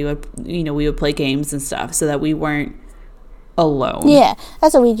in, or we would, we would play games and stuff so that we weren't alone. Yeah,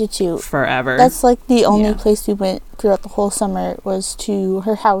 that's what we did too. Forever. That's like the only place we went throughout the whole summer was to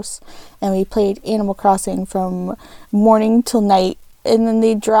her house, and we played Animal Crossing from morning till night. And then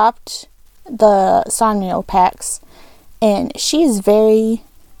they dropped the Sanrio packs, and she is very,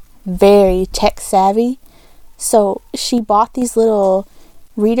 very tech savvy. So she bought these little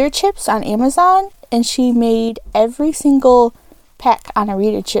reader chips on Amazon, and she made every single pack on a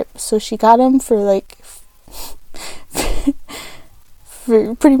reader chip. So she got them for like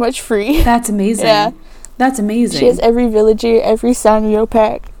for pretty much free. That's amazing. Yeah. That's amazing. She has every villager, every Sanrio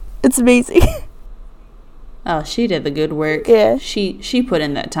pack. It's amazing. Oh, she did the good work. Yeah. She put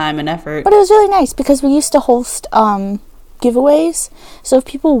in that time and effort. But it was really nice because we used to host giveaways. So if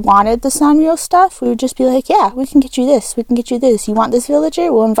people wanted the Sanrio stuff, we would just be like, yeah, we can get you this. We can get you this. You want this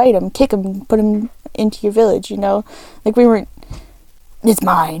villager? We'll invite him, kick him, put him into your village, Like we weren't, it's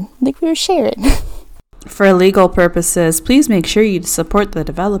mine. Like we were sharing. For legal purposes, please make sure you support the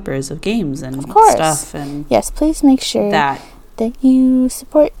developers of games and stuff. And yes, please make sure that you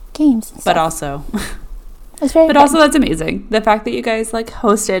support games and but stuff. Also... It's very but important. also that's amazing. The fact that you guys like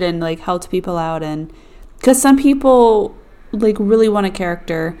hosted and like helped people out, and because some people like really want a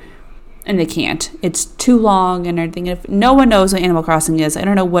character and they can't. It's too long and everything. If no one knows what Animal Crossing is, I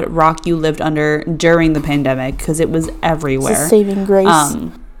don't know what rock you lived under during the pandemic because it was everywhere. It's a saving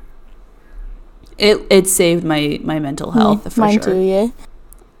grace. It saved my mental health for mine sure. too,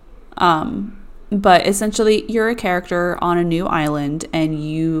 yeah. But essentially, you're a character on a new island, and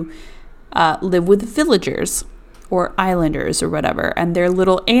you live with villagers or islanders or whatever, and they're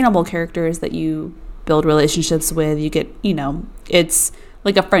little animal characters that you build relationships with. You get, it's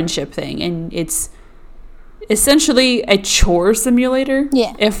like a friendship thing, and it's essentially a chore simulator.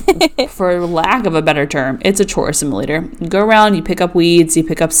 Yeah. If for lack of a better term, it's a chore simulator. You go around, you pick up weeds, you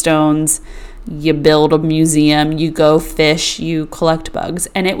pick up stones, you build a museum, you go fish, you collect bugs,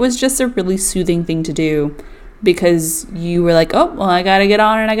 and it was just a really soothing thing to do. Because you were like, oh, well, I got to get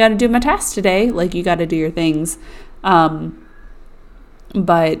on and I got to do my tasks today. Like, you got to do your things. But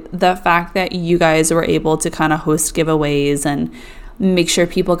the fact that you guys were able to kind of host giveaways and make sure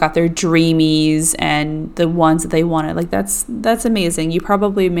people got their dreamies and the ones that they wanted, like, that's amazing. You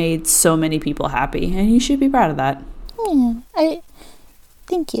probably made so many people happy, and you should be proud of that. Yeah,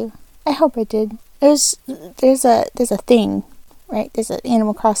 thank you. I hope I did. There's a thing, right? There's an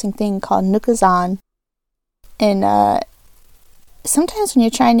Animal Crossing thing called Nookazon. And sometimes when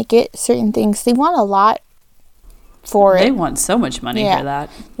you're trying to get certain things, they want a lot for it. They want so much money for that.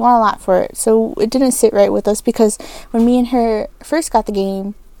 They want a lot for it. So it didn't sit right with us because when me and her first got the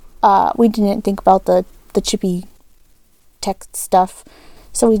game, we didn't think about the chippy tech stuff.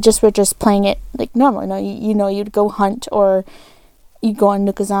 So we were just playing it like normal. You'd go hunt, or you'd go on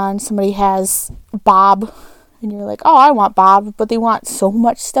Nookazon. Somebody has Bob. And you're like, oh, I want Bob, but they want so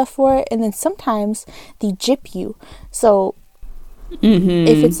much stuff for it. And then sometimes they jip you. So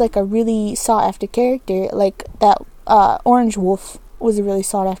if it's like a really sought after character, like that Orange Wolf was a really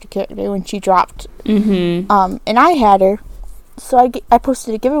sought after character when she dropped. And I had her, so I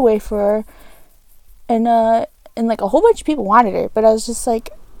posted a giveaway for her, and like a whole bunch of people wanted her, but I was just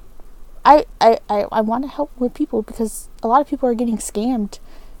like, I want to help with people because a lot of people are getting scammed.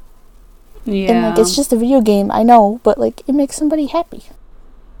 Yeah. And, like, it's just a video game, I know, but, like, it makes somebody happy.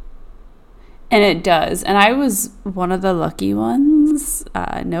 And it does. And I was one of the lucky ones.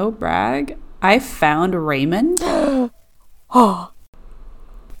 No brag. I found Raymond. Oh.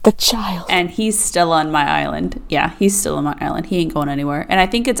 The child. And he's still on my island. Yeah, he's still on my island. He ain't going anywhere. And I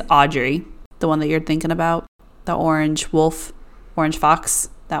think it's Audrey, the one that you're thinking about. The orange wolf, orange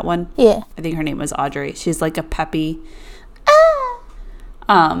fox, that one. Yeah. I think her name was Audrey. She's like a peppy.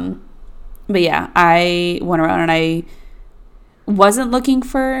 But yeah, I went around and I wasn't looking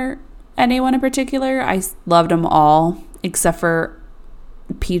for anyone in particular. I loved them all except for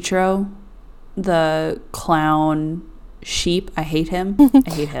Pietro, the clown sheep. I hate him. I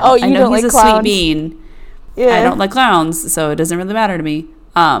hate him. Oh, you I know don't he's like a clowns. sweet bean. Yeah. I don't like clowns, so it doesn't really matter to me.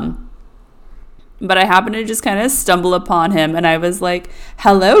 But I happened to just kind of stumble upon him, and I was like,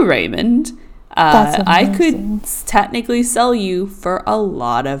 hello, Raymond. I could technically sell you for a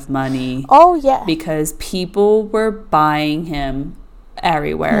lot of money. Oh, yeah. Because people were buying him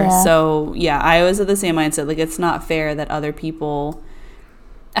everywhere. Yeah. So, yeah, I was of the same mindset. Like, it's not fair that other people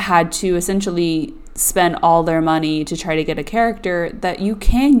had to essentially spend all their money to try to get a character that you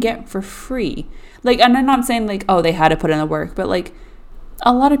can get for free. Like, and I'm not saying, like, oh, they had to put in the work. But, like,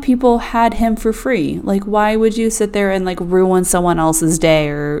 a lot of people had him for free. Like, why would you sit there and like ruin someone else's day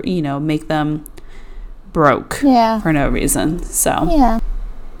or, you know, make them broke for no reason? So yeah,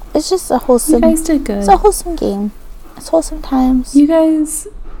 it's just a wholesome. You guys did good. It's a wholesome game. It's wholesome times. You guys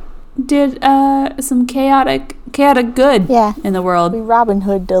did some chaotic good in the world. We Robin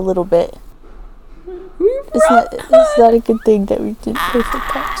Hood a little bit. It's not a good thing that we did perfect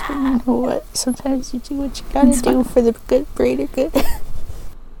pets, but you know what? Sometimes you do what you gotta do for the good, greater good.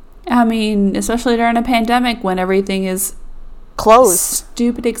 I mean, especially during a pandemic when everything is closed,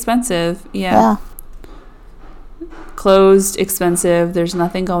 stupid expensive. Yeah. Closed, expensive. There's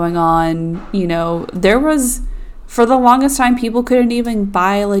nothing going on. You know, there was, for the longest time, people couldn't even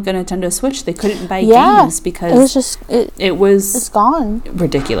buy like a Nintendo Switch. They couldn't buy games because it was just it's gone.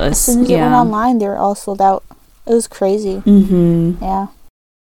 Ridiculous. As soon as it went online, they were all sold out. It was crazy. Yeah.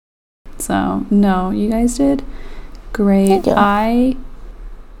 So no, you guys did great. I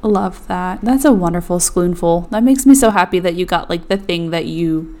love that. That's a wonderful spoonful. That makes me so happy that you got like the thing that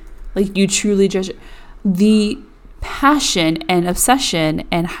you like. You truly just the passion and obsession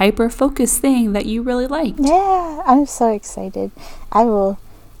and hyper focus thing that you really liked. Yeah, I'm so excited. I will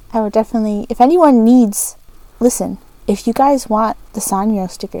definitely, if anyone needs, listen, if you guys want the Sanrio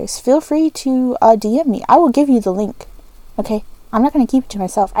stickers, feel free to DM me. I will give you the link. Okay? I'm not going to keep it to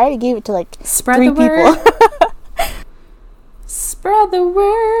myself. I already gave it to like Spread 3 the people. Word. Spread the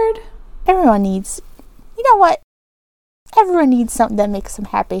word. Everyone needs, you know what? Everyone needs something that makes them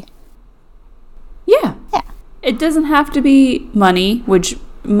happy. Yeah. It doesn't have to be money, which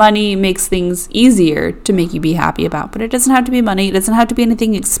money makes things easier to make you be happy about, but it doesn't have to be money. It doesn't have to be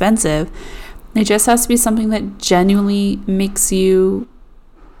anything expensive. It just has to be something that genuinely makes you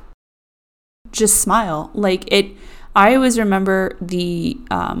just smile. Like it, I always remember the,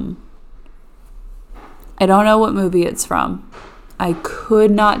 I don't know what movie it's from. I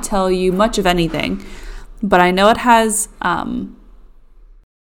could not tell you much of anything, but I know it has,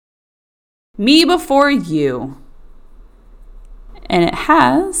 Me Before You. And it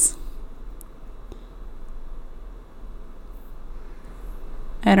has,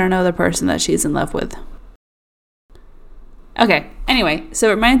 I don't know the person that she's in love with. Okay, anyway, so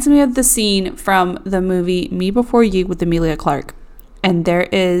it reminds me of the scene from the movie Me Before You with Emilia Clarke. And there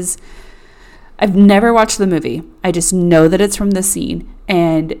is, I've never watched the movie. I just know that it's from the scene.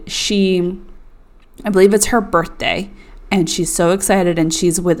 And I believe it's her birthday. And she's so excited, and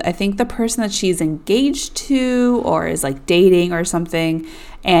she's with, I think, the person that she's engaged to or is like dating or something.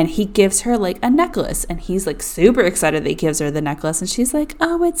 And he gives her like a necklace, and he's like super excited that he gives her the necklace. And she's like,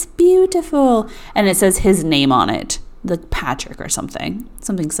 oh, it's beautiful. And it says his name on it, like Patrick or something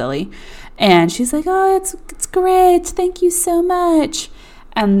silly. And she's like, oh, it's great. Thank you so much.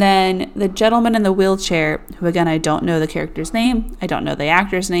 And then the gentleman in the wheelchair, who again, I don't know the character's name. I don't know the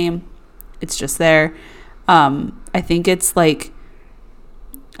actor's name. It's just there. I think it's like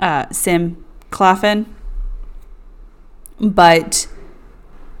Sam Claflin, but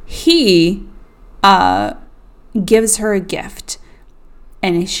he gives her a gift,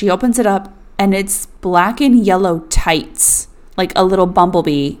 and she opens it up, and it's black and yellow tights, like a little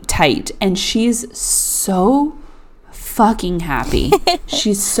bumblebee tight, and she's so fucking happy.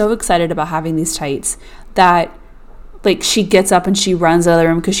 She's so excited about having these tights that like she gets up and she runs out of the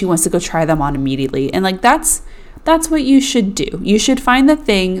room because she wants to go try them on immediately. And like that's what you should do. You should find the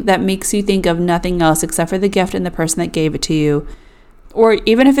thing that makes you think of nothing else except for the gift and the person that gave it to you, or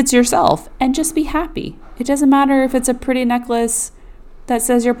even if it's yourself, and just be happy. It doesn't matter if it's a pretty necklace that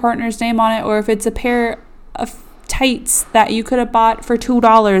says your partner's name on it, or if it's a pair of tights that you could have bought for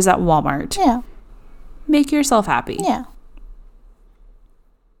 $2 at Walmart. Yeah. Make yourself happy. Yeah.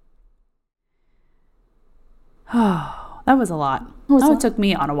 Oh, that was a lot. It took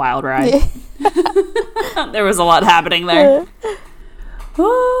me on a wild ride. Yeah. There was a lot happening there.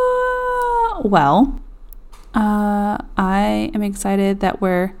 Well, I am excited that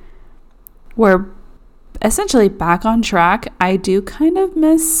we're essentially back on track. I do kind of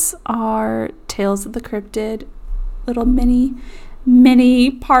miss our Tales of the Cryptid little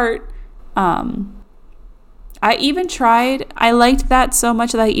mini part. I liked that so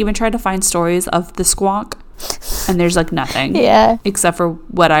much that I even tried to find stories of the Squonk. And there's like nothing, except for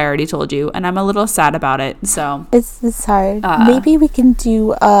what I already told you, and I'm a little sad about it. So it's hard. Maybe we can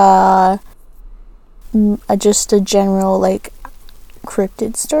do just a general like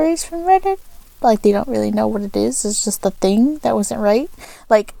cryptid stories from Reddit. Like they don't really know what it is. It's just the thing that wasn't right.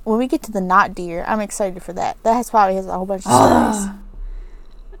 Like when we get to the knot deer, I'm excited for that. That probably has a whole bunch of stories.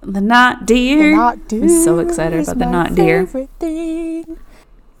 The knot deer. The knot deer. I'm so excited about the knot deer. Thing.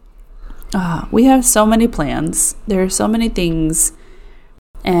 We have so many plans. There are so many things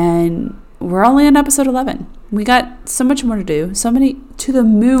And we're only on episode 11. We got so much more to do. So many to the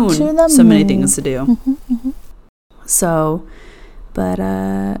moon. So many things to do. So,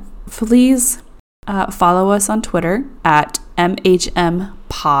 but please follow us on Twitter at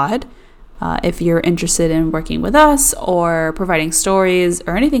MHMPod. If you're interested in working with us or providing stories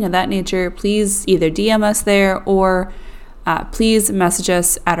or anything of that nature, please either DM us there or please message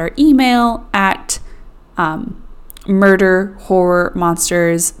us at our email at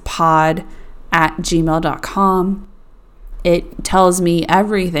murderhorrormonsterspod@gmail.com. It tells me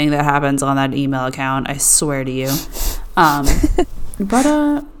everything that happens on that email account, I swear to you.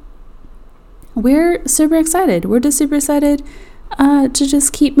 But we're super excited. We're just super excited to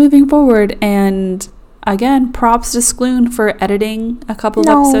just keep moving forward. And again, props to Skloon for editing a couple of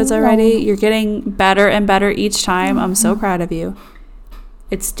episodes already. You're getting better and better each time. I'm so proud of you.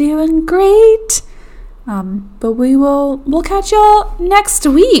 It's doing great. But we'll catch y'all next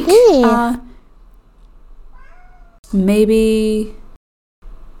week. Hey. Maybe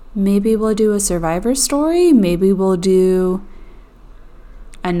we'll do a Survivor story. Maybe we'll do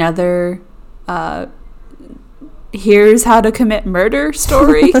another here's how to commit murder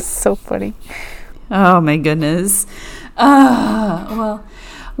story. That's so funny. Oh my goodness. Well,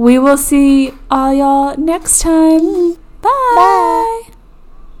 we will see all y'all next time. Bye. Bye.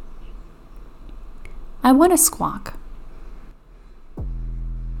 I want to squawk.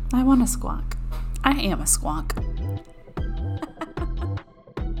 I want to squawk. I am a squawk.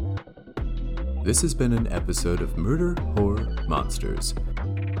 This has been an episode of Murder, Horror, Monsters.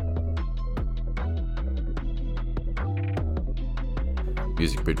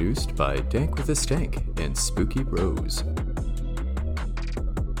 Music produced by Dank with a Stank and Spooky Rose.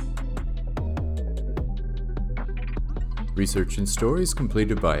 Research and stories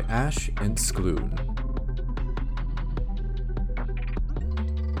completed by Ash and Skloon.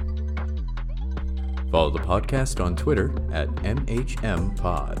 Follow the podcast on Twitter at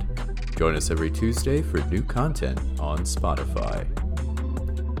MHMPod. Join us every Tuesday for new content on Spotify.